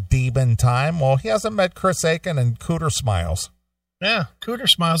says of Demon Time. Well, he hasn't met Chris Aiken and Cootersmiles. Yeah,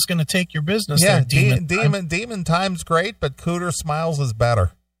 Cootersmiles is going to take your business. Yeah, there, Demon Time's great, but Cootersmiles is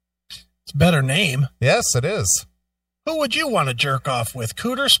better. It's a better name. Yes, it is. Who would you want to jerk off with,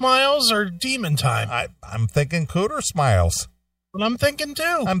 Cootersmiles or Demon Time? I'm thinking Cootersmiles. Well, I'm thinking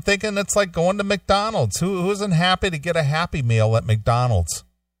too. I'm thinking it's like going to McDonald's. Who isn't happy to get a Happy Meal at McDonald's?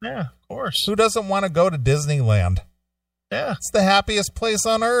 Yeah, of course. Who doesn't want to go to Disneyland? Yeah. It's the happiest place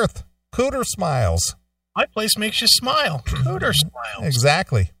on earth. Cootersmiles. My place makes you smile. Cootersmiles.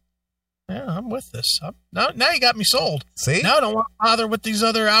 Exactly. Yeah, I'm with this. Now you got me sold. See? Now I don't want to bother with these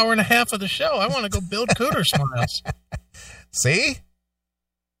other hour and a half of the show. I want to go build Cootersmiles. See?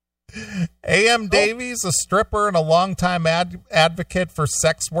 A.M. Davies, a stripper and a longtime advocate for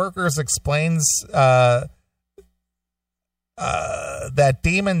sex workers, explains that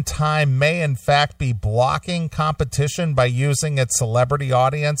Demon Time may in fact be blocking competition by using its celebrity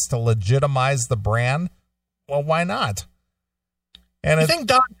audience to legitimize the brand. Well, why not? And you think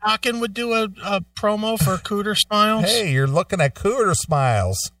Don Dokken would do a promo for Cootersmiles? Hey, you're looking at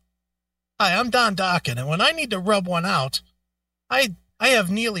Cootersmiles. Hi, I'm Don Dokken, and when I need to rub one out, I have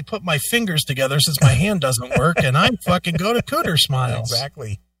nearly put my fingers together since my hand doesn't work, and I fucking go to Cootersmiles.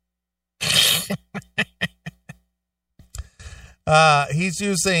 Exactly. He's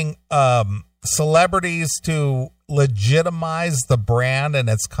using celebrities to legitimize the brand and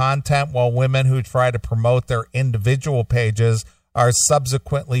its content, while women who try to promote their individual pages are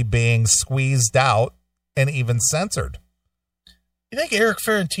subsequently being squeezed out and even censored. You think Eric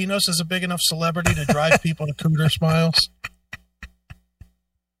Ferentinos is a big enough celebrity to drive people to Cootersmiles?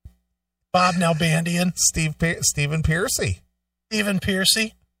 Bob Nalbandian. Stephen Piercy. Stephen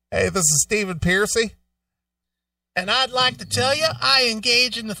Piercy. Hey, this is Stephen Piercy. And I'd like to tell you, I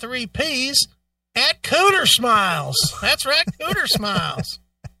engage in the 3 Ps at Cootersmiles. That's right, Cootersmiles.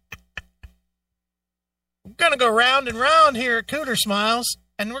 We're going to go round and round here at Cootersmiles,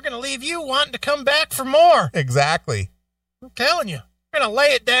 and we're going to leave you wanting to come back for more. Exactly. I'm telling you. We're going to lay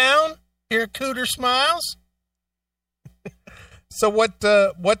it down here at Cootersmiles. So what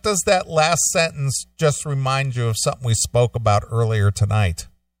does that last sentence just remind you of something we spoke about earlier tonight?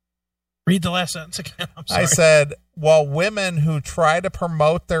 Read the last sentence again. I'm sorry. I said, while women who try to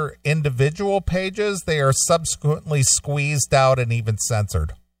promote their individual pages, they are subsequently squeezed out and even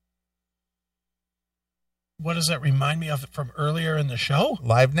censored. What does that remind me of from earlier in the show?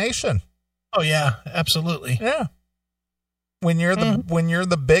 Live Nation. Oh, yeah, absolutely. Yeah. When you're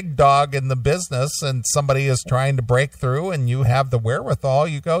the big dog in the business and somebody is trying to break through and you have the wherewithal,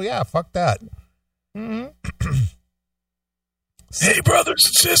 you go, yeah, fuck that. Mm-hmm. Hey, brothers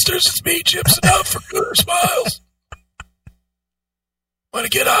and sisters, it's me, Chip Snout for Cootersmiles. Want to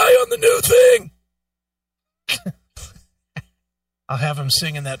get high on the new thing? I'll have him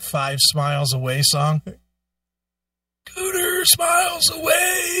singing that 5 Smiles Away song. Cootersmiles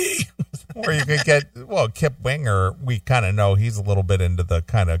away. Or you could get, Kip Winger, we kind of know he's a little bit into the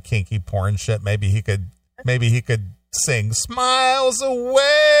kind of kinky porn shit. Maybe he could sing Smiles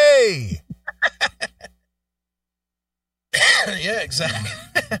Away. Yeah, exactly.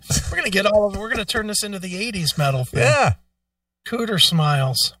 We're going to turn this into the 80s metal thing. Yeah.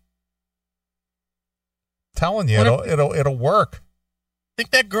 Cootersmiles. Telling you, it'll work.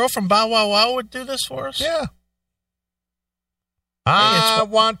 Think that girl from Bow Wow Wow would do this for us? Yeah. I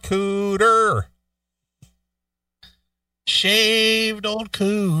want Cooter. Shaved old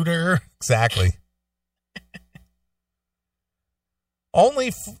Cooter. Exactly.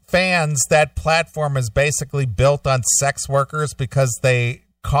 OnlyFans, that platform is basically built on sex workers because they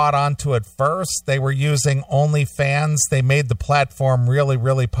caught on to it first. They were using OnlyFans. They made the platform really,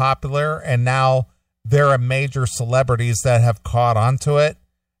 really popular, and now there are major celebrities that have caught on to it.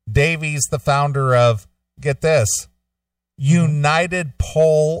 Davies, the founder of, get this, United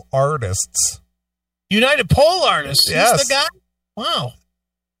Pole Artists. United Pole Artists? Yes. He's the guy? Wow.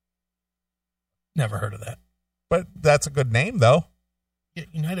 Never heard of that. But that's a good name, though. Yeah,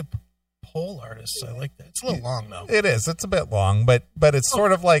 United Pole Artists. I like that. It's a little long, though. It is. It's a bit long, but it's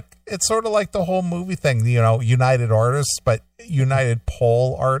sort of like the whole movie thing, United Artists, but United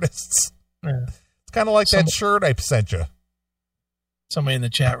Pole Artists. Yeah. It's kind of like that shirt I sent you. Somebody in the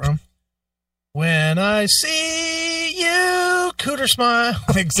chat room. When I see you, Cooter smile.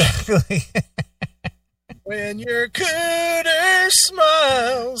 Exactly. When your Cooter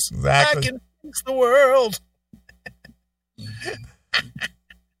smiles, exactly. I can fix the world.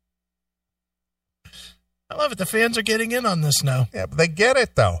 I love it. The fans are getting in on this now. Yeah, but they get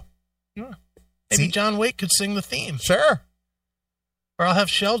it, though. Yeah. Maybe John Waite could sing the theme. Sure. Or I'll have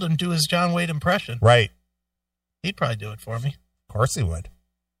Sheldon do his John Waite impression. Right. He'd probably do it for me. Of course he would.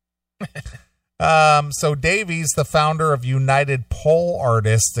 So Davies, the founder of United Pole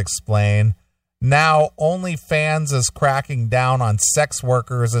Artists, explained, now OnlyFans is cracking down on sex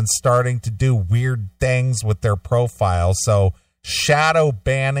workers and starting to do weird things with their profiles. So shadow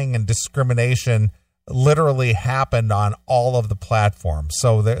banning and discrimination literally happened on all of the platforms.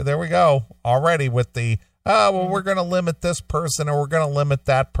 So there we go already with the, we're going to limit this person or we're going to limit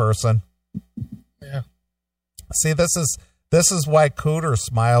that person. Yeah. See, this is why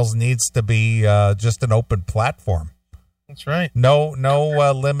Cootersmiles needs to be just an open platform. That's right. No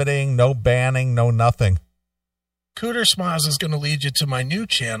limiting, no banning, no nothing. Cootersmiles is going to lead you to my new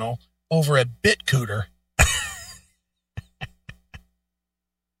channel over at BitCooter.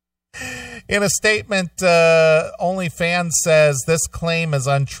 In a statement, OnlyFans says this claim is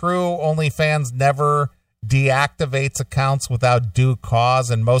untrue. OnlyFans never deactivates accounts without due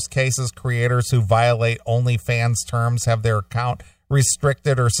cause. In most cases, creators who violate OnlyFans terms have their account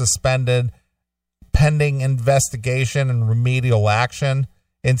restricted or suspended pending investigation and remedial action.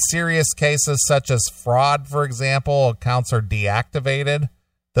 In serious cases such as fraud, for example, accounts are deactivated.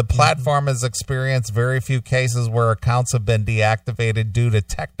 The platform has experienced very few cases where accounts have been deactivated due to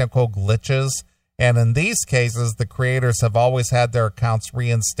technical glitches. And in these cases, the creators have always had their accounts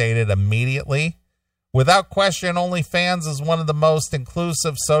reinstated immediately. Without question, OnlyFans is one of the most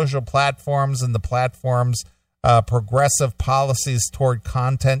inclusive social platforms, and the platform's progressive policies toward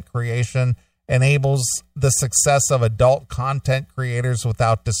content creation enables the success of adult content creators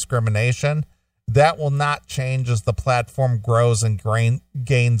without discrimination. That will not change as the platform grows and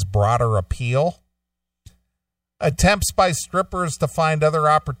gains broader appeal. Attempts by strippers to find other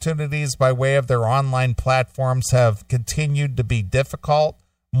opportunities by way of their online platforms have continued to be difficult.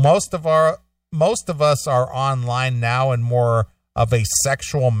 Most of us are online now in more of a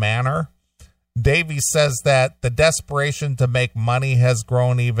sexual manner. Davies says that the desperation to make money has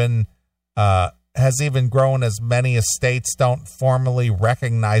even grown as many states don't formally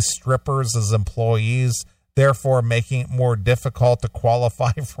recognize strippers as employees, therefore making it more difficult to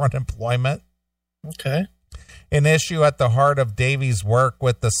qualify for unemployment. Okay. An issue at the heart of Davies' work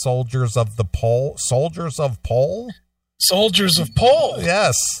with the Soldiers of Pole? Soldiers of Pole.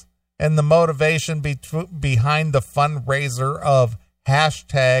 Yes. And the motivation behind the fundraiser of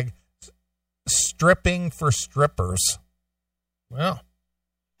hashtag stripping for strippers. Well,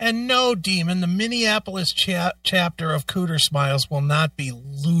 and no, Demon, the Minneapolis chapter of Cootersmiles will not be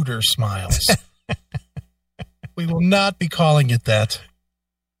Looter Smiles. We will not be calling it that.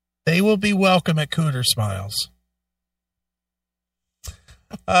 They will be welcome at Cootersmiles.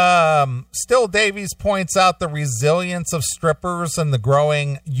 Still, Davies points out the resilience of strippers and the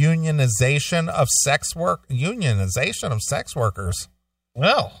growing unionization of sex workers.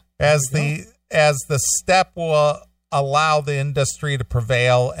 Well, as the step will allow the industry to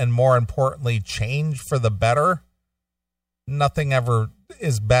prevail and, more importantly, change for the better. Nothing ever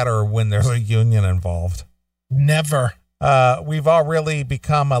is better when there's a union involved. Never. We've all really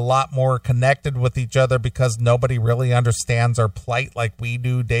become a lot more connected with each other because nobody really understands our plight like we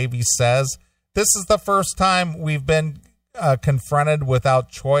do, Davies says. This is the first time we've been confronted without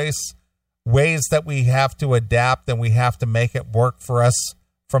choice, ways that we have to adapt and we have to make it work for us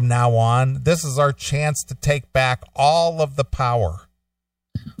from now on. This is our chance to take back all of the power.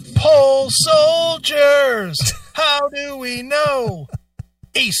 Pole soldiers! How do we know?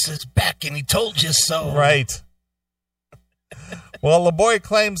 Ace is back and he told you so. Right. Well, LeBoy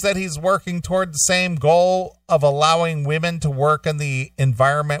claims that he's working toward the same goal of allowing women to work in the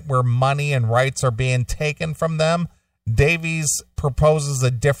environment where money and rights are being taken from them. Davies proposes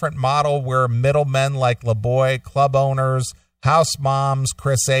a different model where middlemen like LeBoy, club owners, house moms,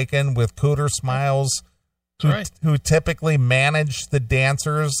 Chris Aiken with Cootersmiles, who typically manage the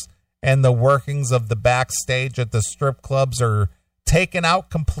dancers and the workings of the backstage at the strip clubs, are taken out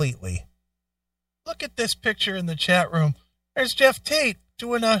completely. Look at this picture in the chat room. There's Jeff Tate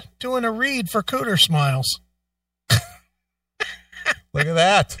doing a read for Cootersmiles. Look at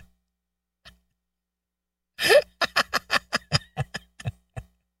that.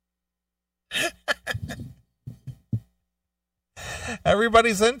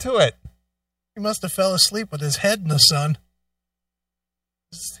 Everybody's into it. He must have fell asleep with his head in the sun.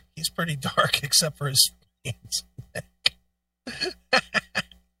 He's pretty dark except for his hands and neck.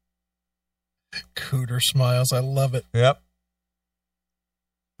 Cootersmiles, I love it. Yep.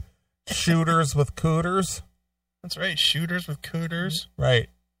 Shooters with cooters. That's right, shooters with cooters. Right.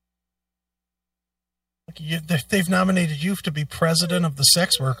 They've nominated you to be president of the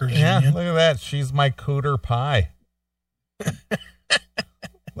sex workers union. Look at that. She's my cooter pie.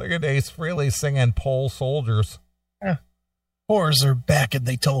 Look at Ace Frehley singing Pole Soldiers. Yeah. Whores are back and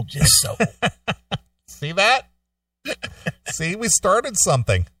they told you so. See that? See, we started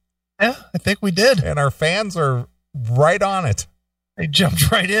something. Yeah, I think we did. And our fans are right on it. They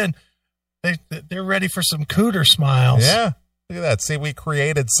jumped right in. They're ready for some Cootersmiles. Yeah. Look at that. See, we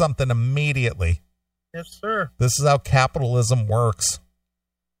created something immediately. Yes, sir. This is how capitalism works.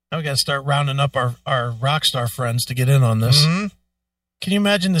 Now we got to start rounding up our rock star friends to get in on this. Mm-hmm. Can you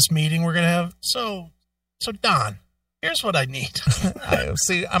imagine this meeting we're going to have? So Don, here's what I need.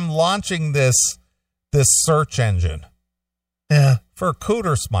 See, I'm launching this search engine. Yeah. For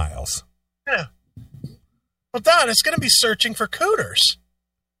Cootersmiles. Yeah. Well, Don, it's going to be searching for cooters.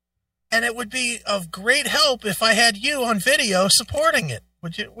 And it would be of great help if I had you on video supporting it.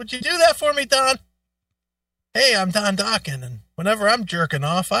 Would you do that for me, Don? Hey, I'm Don Dockin, and whenever I'm jerking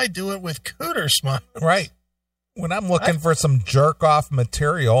off, I do it with Cootersmiles. Right. When I'm looking for some jerk-off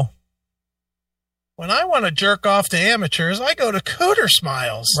material. When I want to jerk off to amateurs, I go to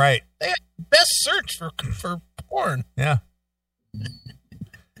Cootersmiles. Right. They have the best search for porn. Yeah.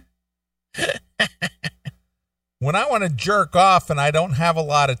 When I want to jerk off and I don't have a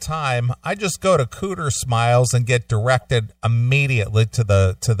lot of time, I just go to Cootersmiles and get directed immediately to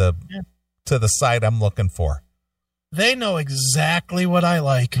the site I'm looking for. They know exactly what I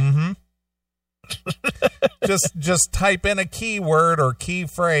like. Mm-hmm. just type in a keyword or key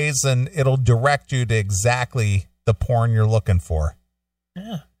phrase and it'll direct you to exactly the porn you're looking for.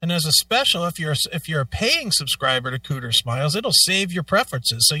 Yeah. And as a special, if you're a paying subscriber to Cootersmiles, it'll save your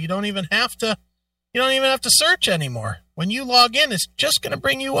preferences, so you don't even have to search anymore. When you log in, it's just going to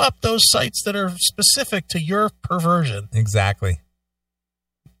bring you up those sites that are specific to your perversion. Exactly.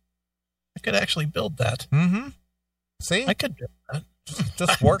 I could actually build that. Mm-hmm. See? I could build that.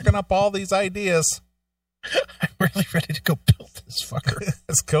 Just working up all these ideas. I'm really ready to go build this fucker.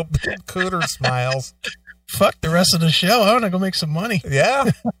 Let's go build Cootersmiles. Fuck the rest of the show. I want to go make some money. Yeah.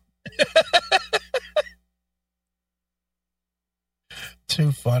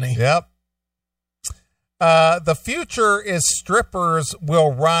 Too funny. Yep. The future is strippers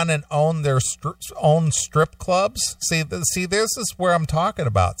will run and own their own strip clubs. See, this is where I'm talking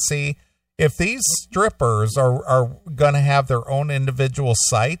about. See, if these strippers are going to have their own individual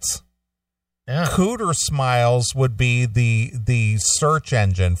sites, yeah. Cootersmiles would be the search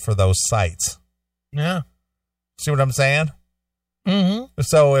engine for those sites. Yeah. See what I'm saying? Mm-hmm.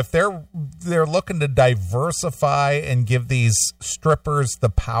 So if they're looking to diversify and give these strippers the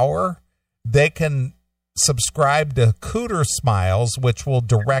power, they can subscribe to Cootersmiles, which will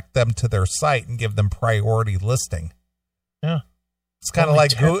direct them to their site and give them priority listing. Yeah. It's kind of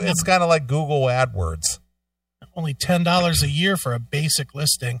like Google AdWords. Only $10 a year for a basic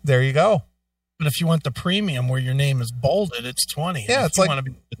listing. There you go. But if you want the premium where your name is bolded, it's $20. Yeah, it's like want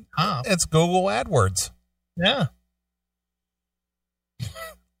to be at the top. It's Google AdWords. Yeah.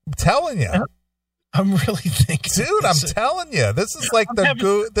 I'm telling you. I'm really thinking, dude. I'm telling you, this is like the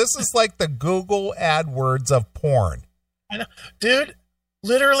Google AdWords of porn. I know, dude.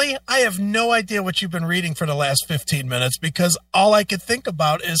 Literally, I have no idea what you've been reading for the last 15 minutes because all I could think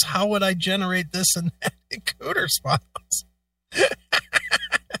about is how would I generate this and that in Cootersmiles.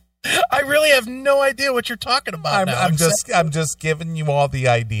 I really have no idea what you're talking about. I'm just giving you all the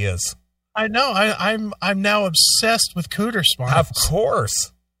ideas. I know. I'm now obsessed with Cootersmiles. Of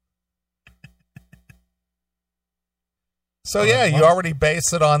course. So yeah, you already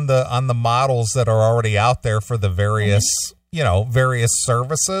base it on the models that are already out there for the various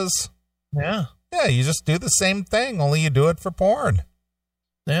services. Yeah. Yeah, you just do the same thing, only you do it for porn.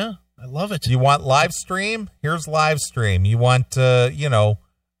 Yeah, I love it. You want live stream? Here's live stream. You want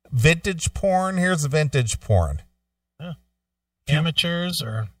vintage porn? Here's vintage porn. Yeah. Amateurs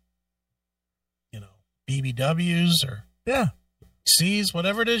or BBWs or C's,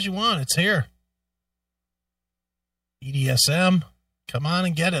 whatever it is you want, it's here. BDSM, come on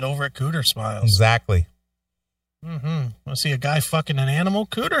and get it over at Cootersmiles. Exactly. Mm-hmm. Want to see a guy fucking an animal?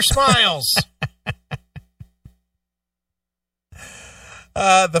 Cootersmiles.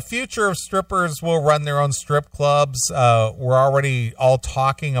 The future of strippers will run their own strip clubs. We're already all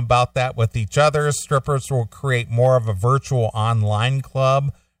talking about that with each other. Strippers will create more of a virtual online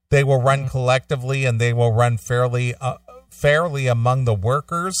club. They will run collectively and they will run fairly among the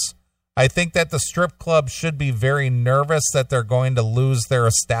workers. I think that the strip club should be very nervous that they're going to lose their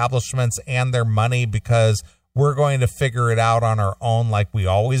establishments and their money because we're going to figure it out on our own like we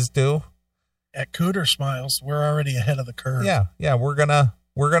always do. At Cootersmiles, we're already ahead of the curve. Yeah, we're gonna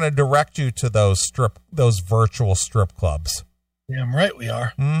We're going to direct you to those virtual strip clubs. Damn right we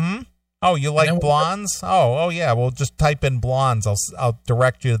are. Mm-hmm. Oh, you like blondes? Oh, yeah. Well, just type in blondes. I'll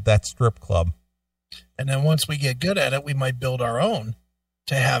direct you to that strip club. And then once we get good at it, we might build our own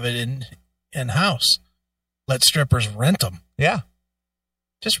to have it in-house. Let strippers rent them. Yeah.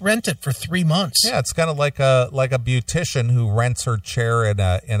 Just rent it for 3 months. Yeah, it's kind of like a beautician who rents her chair in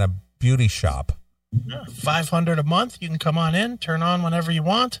a beauty shop. Yeah, $500 a month. You can come on in, turn on whenever you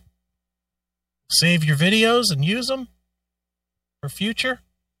want. Save your videos and use them for future,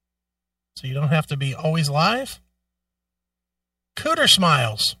 so you don't have to be always live.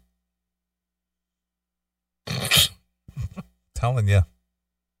 Cootersmiles. Telling you.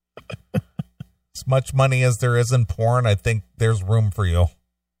 As much money as there is in porn, I think there's room for you.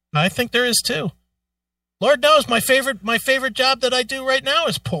 I think there is too. Lord knows my favorite job that I do right now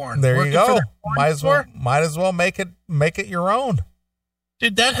is porn. There you go. Might as well make it your own.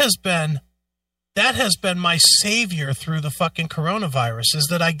 Dude, that has been my savior through the fucking coronavirus, is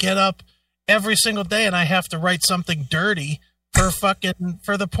that I get up every single day and I have to write something dirty for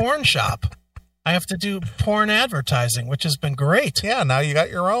the porn shop. I have to do porn advertising, which has been great. Yeah, now you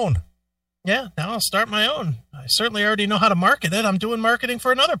got your own. Yeah, now I'll start my own. I certainly already know how to market it. I'm doing marketing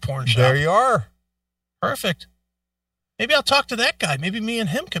for another porn shop. There you are. Perfect. Maybe I'll talk to that guy. Maybe me and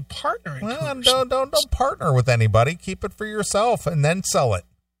him could partner. Don't partner with anybody. Keep it for yourself and then sell it.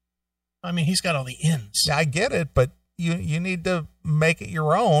 I mean, he's got all the ins. Yeah, I get it, but you need to make it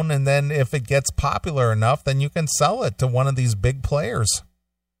your own, and then if it gets popular enough, then you can sell it to one of these big players.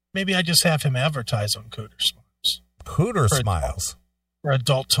 Maybe I just have him advertise on Cootersmiles. Cootersmiles. For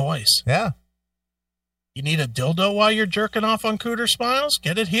adult toys. Yeah. You need a dildo while you're jerking off on Cootersmiles?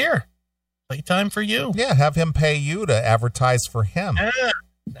 Get it here. Playtime for you. Yeah, have him pay you to advertise for him. Yeah,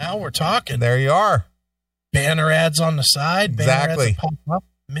 now we're talking. There you are. Banner ads on the side. Exactly. Banner ads that pop up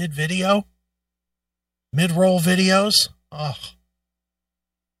mid-video. Mid-roll videos. Oh.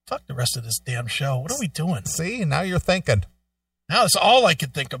 Fuck the rest of this damn show. What are we doing? See, now you're thinking. Now that's all I can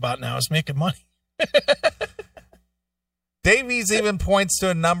think about now is making money. Davies even points to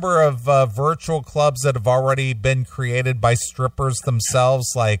a number of virtual clubs that have already been created by strippers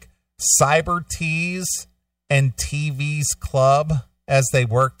themselves, like Cyber Tees and TV's Club, as they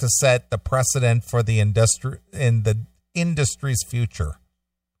work to set the precedent for the industry's future.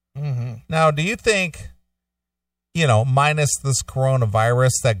 Mm-hmm. Now, do you think, minus this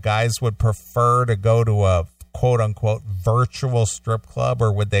coronavirus, that guys would prefer to go to a quote-unquote virtual strip club,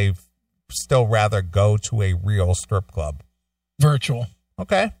 or would they still rather go to a real strip club? Virtual.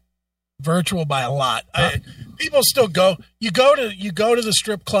 Okay. Virtual by a lot. People still go. You go to the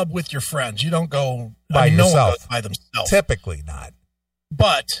strip club with your friends. You don't go by yourself. No one goes by themselves. Typically not.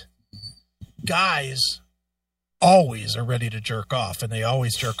 But guys always are ready to jerk off, and they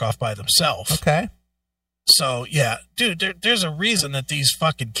always jerk off by themselves. Okay. So yeah, dude, there's a reason that these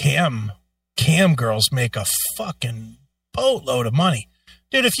fucking cam girls make a fucking boatload of money.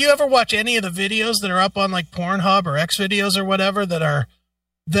 Dude, if you ever watch any of the videos that are up on like Pornhub or X videos or whatever that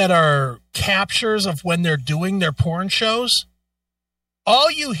are captures of when they're doing their porn shows,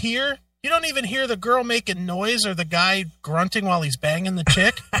 all you hear, you don't even hear the girl making noise or the guy grunting while he's banging the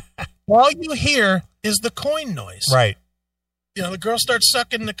chick. All you hear is the coin noise. Right. The girl starts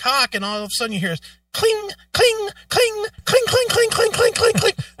sucking the cock, and all of a sudden you hear cling, cling, cling, cling, cling, cling, cling, cling, cling,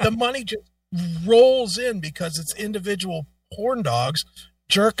 cling. The money just rolls in because it's individual porn dogs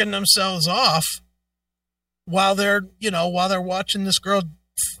jerking themselves off while they're watching this girl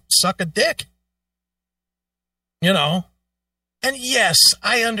suck a dick. And yes,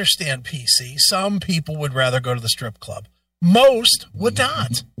 I understand, PC. Some people would rather go to the strip club. Most would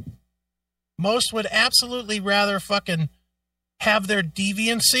not. Most would absolutely rather fucking have their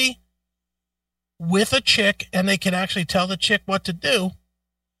deviancy with a chick, and they can actually tell the chick what to do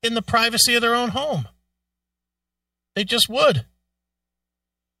in the privacy of their own home. They just would.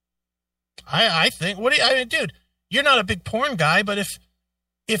 I think. Dude, you're not a big porn guy, but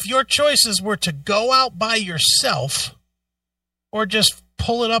if your choices were to go out by yourself or just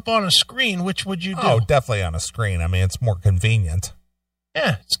pull it up on a screen, which would you do? Oh, definitely on a screen. I mean, it's more convenient.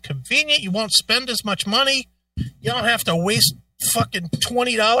 Yeah, it's convenient. You won't spend as much money. You don't have to waste fucking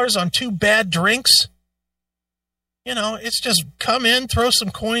 $20 on 2 bad drinks. It's just come in, throw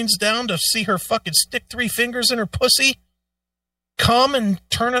some coins down to see her fucking stick 3 fingers in her pussy, come and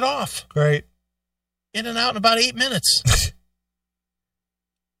turn it off. Great. In and out in about 8 minutes.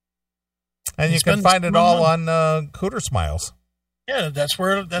 And you can find it all on Cootersmiles. Yeah, that's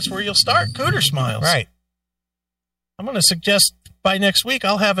where you'll start. Cootersmiles. Right. I'm going to suggest by next week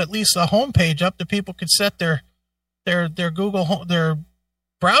I'll have at least a homepage up that people could set their Google their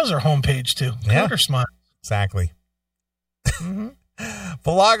browser homepage too. Yeah. Cootersmiles. Exactly. Mm-hmm.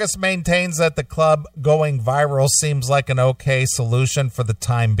 Villagis maintains that the club going viral seems like an okay solution for the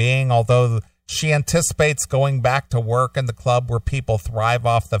time being, although she anticipates going back to work in the club where people thrive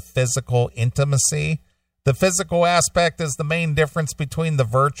off the physical intimacy. The physical aspect is the main difference between the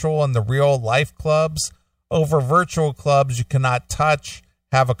virtual and the real life clubs. Over virtual clubs, you cannot touch,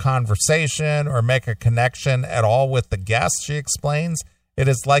 have a conversation, or make a connection at all with the guests, she explains. It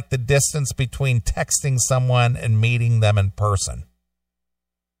is like the distance between texting someone and meeting them in person.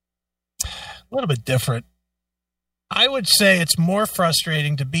 A little bit different. I would say it's more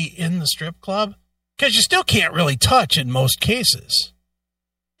frustrating to be in the strip club because you still can't really touch in most cases.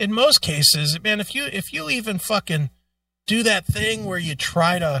 In most cases, man, if you even fucking do that thing where you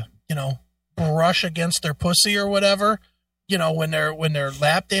try to, brush against their pussy or whatever, when they're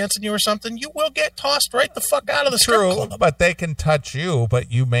lap dancing you or something, you will get tossed right the fuck out of the strip club. But they can touch you,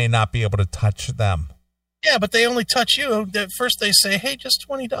 but you may not be able to touch them. Yeah, but they only touch you. First they say, hey, just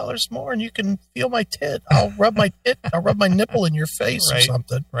 $20 more and you can feel my tit. I'll rub my tit. I'll rub my nipple in your face or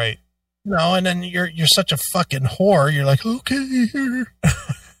something. Right. And then you're such a fucking whore. You're like, okay.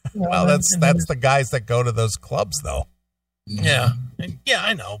 Well, that's the guys that go to those clubs, though. Yeah. Yeah,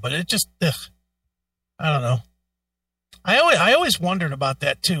 I know, but it just, I don't know. I always wondered about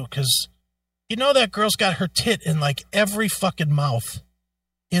that, too, because that girl's got her tit in, like, every fucking mouth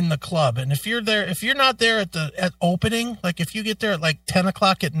in the club. And if you're not there at opening, like, if you get there at, like, 10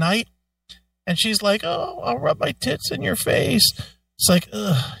 o'clock at night, and she's like, oh, I'll rub my tits in your face. It's like,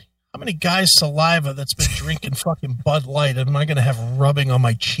 ugh. How many guys' saliva that's been drinking fucking Bud Light am I going to have rubbing on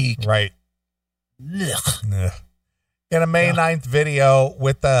my cheek? Right. Ugh. In a May 9th video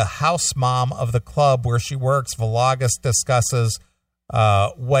with the house mom of the club where she works, Villagis discusses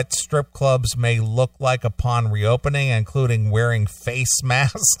what strip clubs may look like upon reopening, including wearing face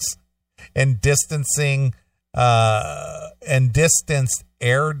masks and distancing and distanced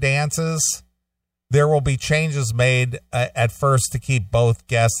air dances. There will be changes made at first to keep both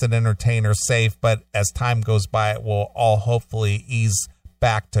guests and entertainers safe, but as time goes by, it will all hopefully ease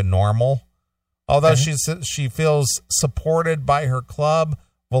back to normal. Although she feels supported by her club,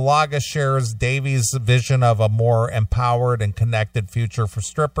 Villagis shares Davies' vision of a more empowered and connected future for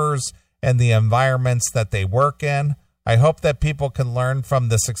strippers and the environments that they work in. I hope that people can learn from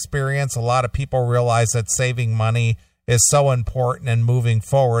this experience. A lot of people realize that saving money is so important, and moving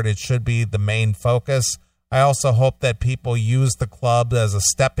forward, it should be the main focus. I also hope that people use the club as a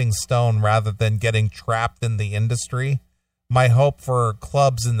stepping stone rather than getting trapped in the industry. My hope for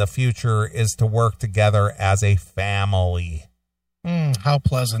clubs in the future is to work together as a family. How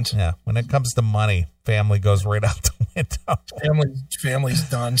pleasant. Yeah. When it comes to money, family goes right out the window. Family's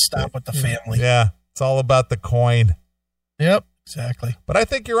done. Stop with the family. Yeah. It's all about the coin. Yep. Exactly. But I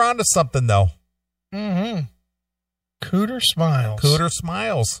think you're onto something, though. Mm-hmm. Cootersmiles.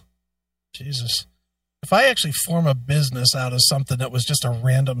 Cootersmiles. Jesus. If I actually form a business out of something that was just a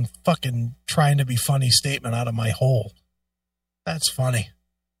random fucking trying to be funny statement out of my hole, that's funny.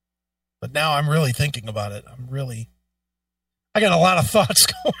 But now I'm really thinking about it. I got a lot of thoughts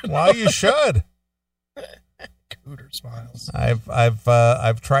going on. Well, you should. Cootersmiles.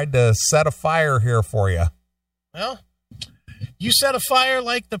 I've tried to set a fire here for you. Well, you set a fire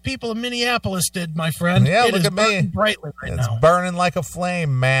like the people of Minneapolis did, my friend. Yeah, look at me. Brightly right now. It's burning like a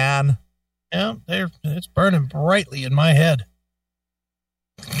flame, man. Yeah, it's burning brightly in my head.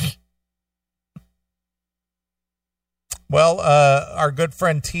 Well, our good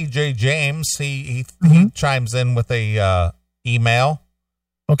friend TJ James, he chimes in with a email.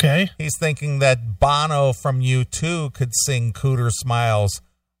 Okay. He's thinking that Bono from U2 could sing Cootersmiles.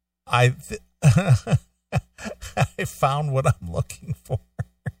 I found what I'm looking for.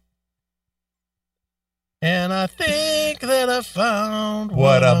 And I think that I found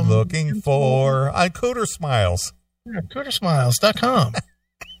what I'm looking for on Cootersmiles. Yeah, Cootersmiles.com.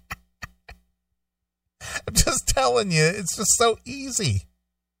 I'm just telling you, it's just so easy.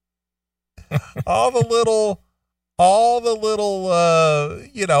 all the little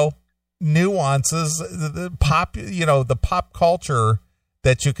nuances, the pop culture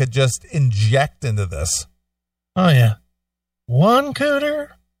that you could just inject into this. Oh yeah. One cooter,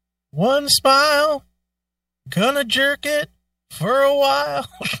 one smile, gonna jerk it for a while.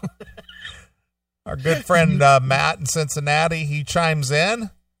 Our good friend Matt in Cincinnati, he chimes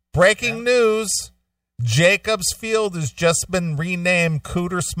in. Breaking news. Jacobs Field has just been renamed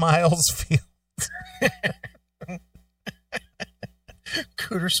Cootersmiles Field.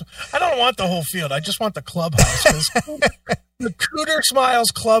 I don't want the whole field. I just want the clubhouse. The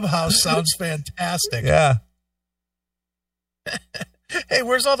Cootersmiles Clubhouse sounds fantastic. Yeah. Hey,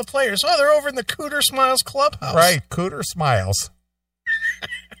 where's all the players? Oh, they're over in the Cootersmiles clubhouse. Right, Cootersmiles.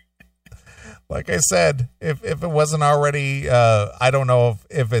 Like I said, if it wasn't already, I don't know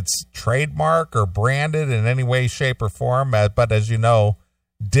if it's trademark or branded in any way, shape, or form, but as you know,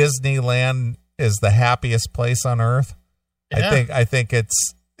 Disneyland is the happiest place on earth. Yeah. I think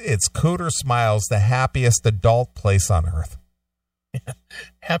it's Cootersmiles, the happiest adult place on earth. Yeah.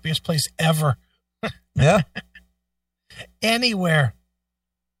 Happiest place ever. Yeah. Anywhere.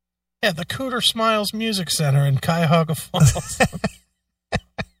 Yeah, the Cootersmiles Music Center in Cuyahoga Falls.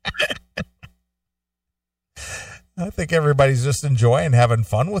 I think everybody's just enjoying having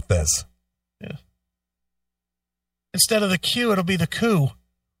fun with this. Yeah. Instead of the Q, it'll be the Coo.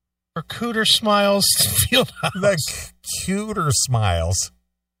 For Cootersmiles Fieldhouse. The Cootersmiles.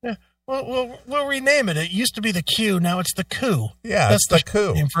 Yeah. We'll rename it. It used to be the Q, now it's the Coo. Yeah, that's the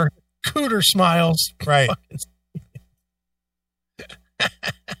Coo. Name for Cootersmiles. Right.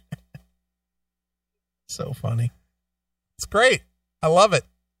 So funny. It's great. I love it.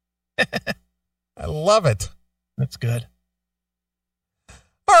 I love it. That's good.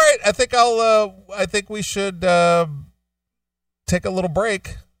 All right, I think we should take a little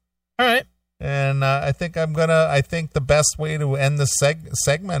break. All right. And I think the best way to end the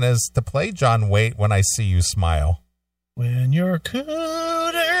segment is to play John Waite, When I See You Smile. When your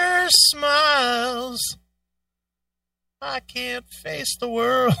cooter smiles, I can't face the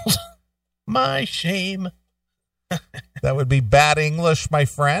world. My shame. That would be Bad English, my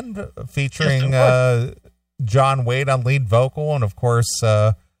friend, featuring John Waite on lead vocal, and of course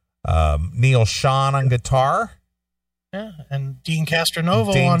Neil Sean on guitar. Yeah, and Dean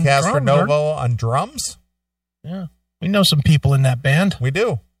Castronovo on drums. Yeah, we know some people in that band. We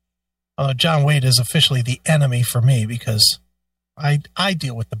do. Although John Waite is officially the enemy for me because I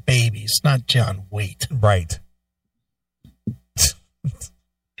deal with the babies, not John Waite. Right.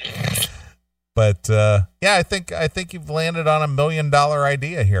 But yeah, I think you've landed on $1 million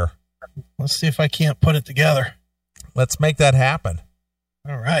idea here. Let's see if I can't put it together. Let's make that happen.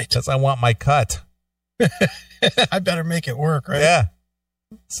 All right. Because I want my cut. I better make it work, right? Yeah.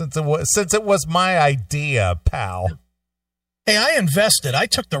 Since it was my idea, pal. Hey, I invested. I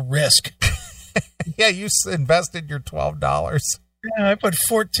took the risk. Yeah, you invested your $12. Yeah, I put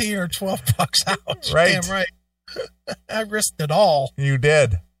 14 or $12 out. Right. Damn right. I risked it all. You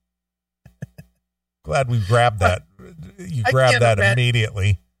did. Glad we grabbed that. You grabbed that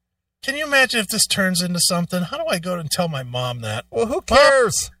immediately. Can you imagine if this turns into something? How do I go and tell my mom that? Well, who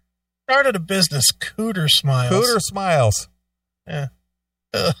cares? Mom, started a business, Cootersmiles. Cootersmiles. Yeah.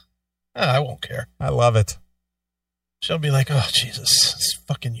 I won't care. I love it. She'll be like, oh, Jesus, it's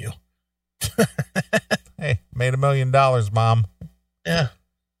fucking you. Hey, made $1 million, Mom. Yeah.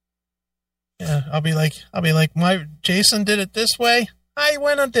 Yeah, I'll be like, my Jason did it this way. I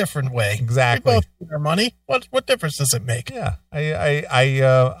went a different way. Exactly. We both need our money. What difference does it make? Yeah,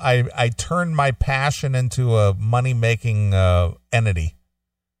 I turned my passion into a money making entity.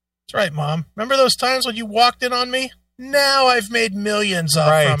 That's right, Mom. Remember those times when you walked in on me? Now I've made millions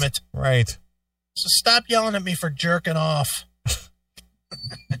from it. Right. So stop yelling at me for jerking off.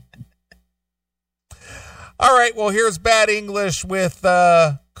 All right. Well, here's Bad English with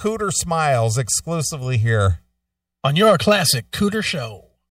Cootersmiles exclusively here on your classic Cooter Show.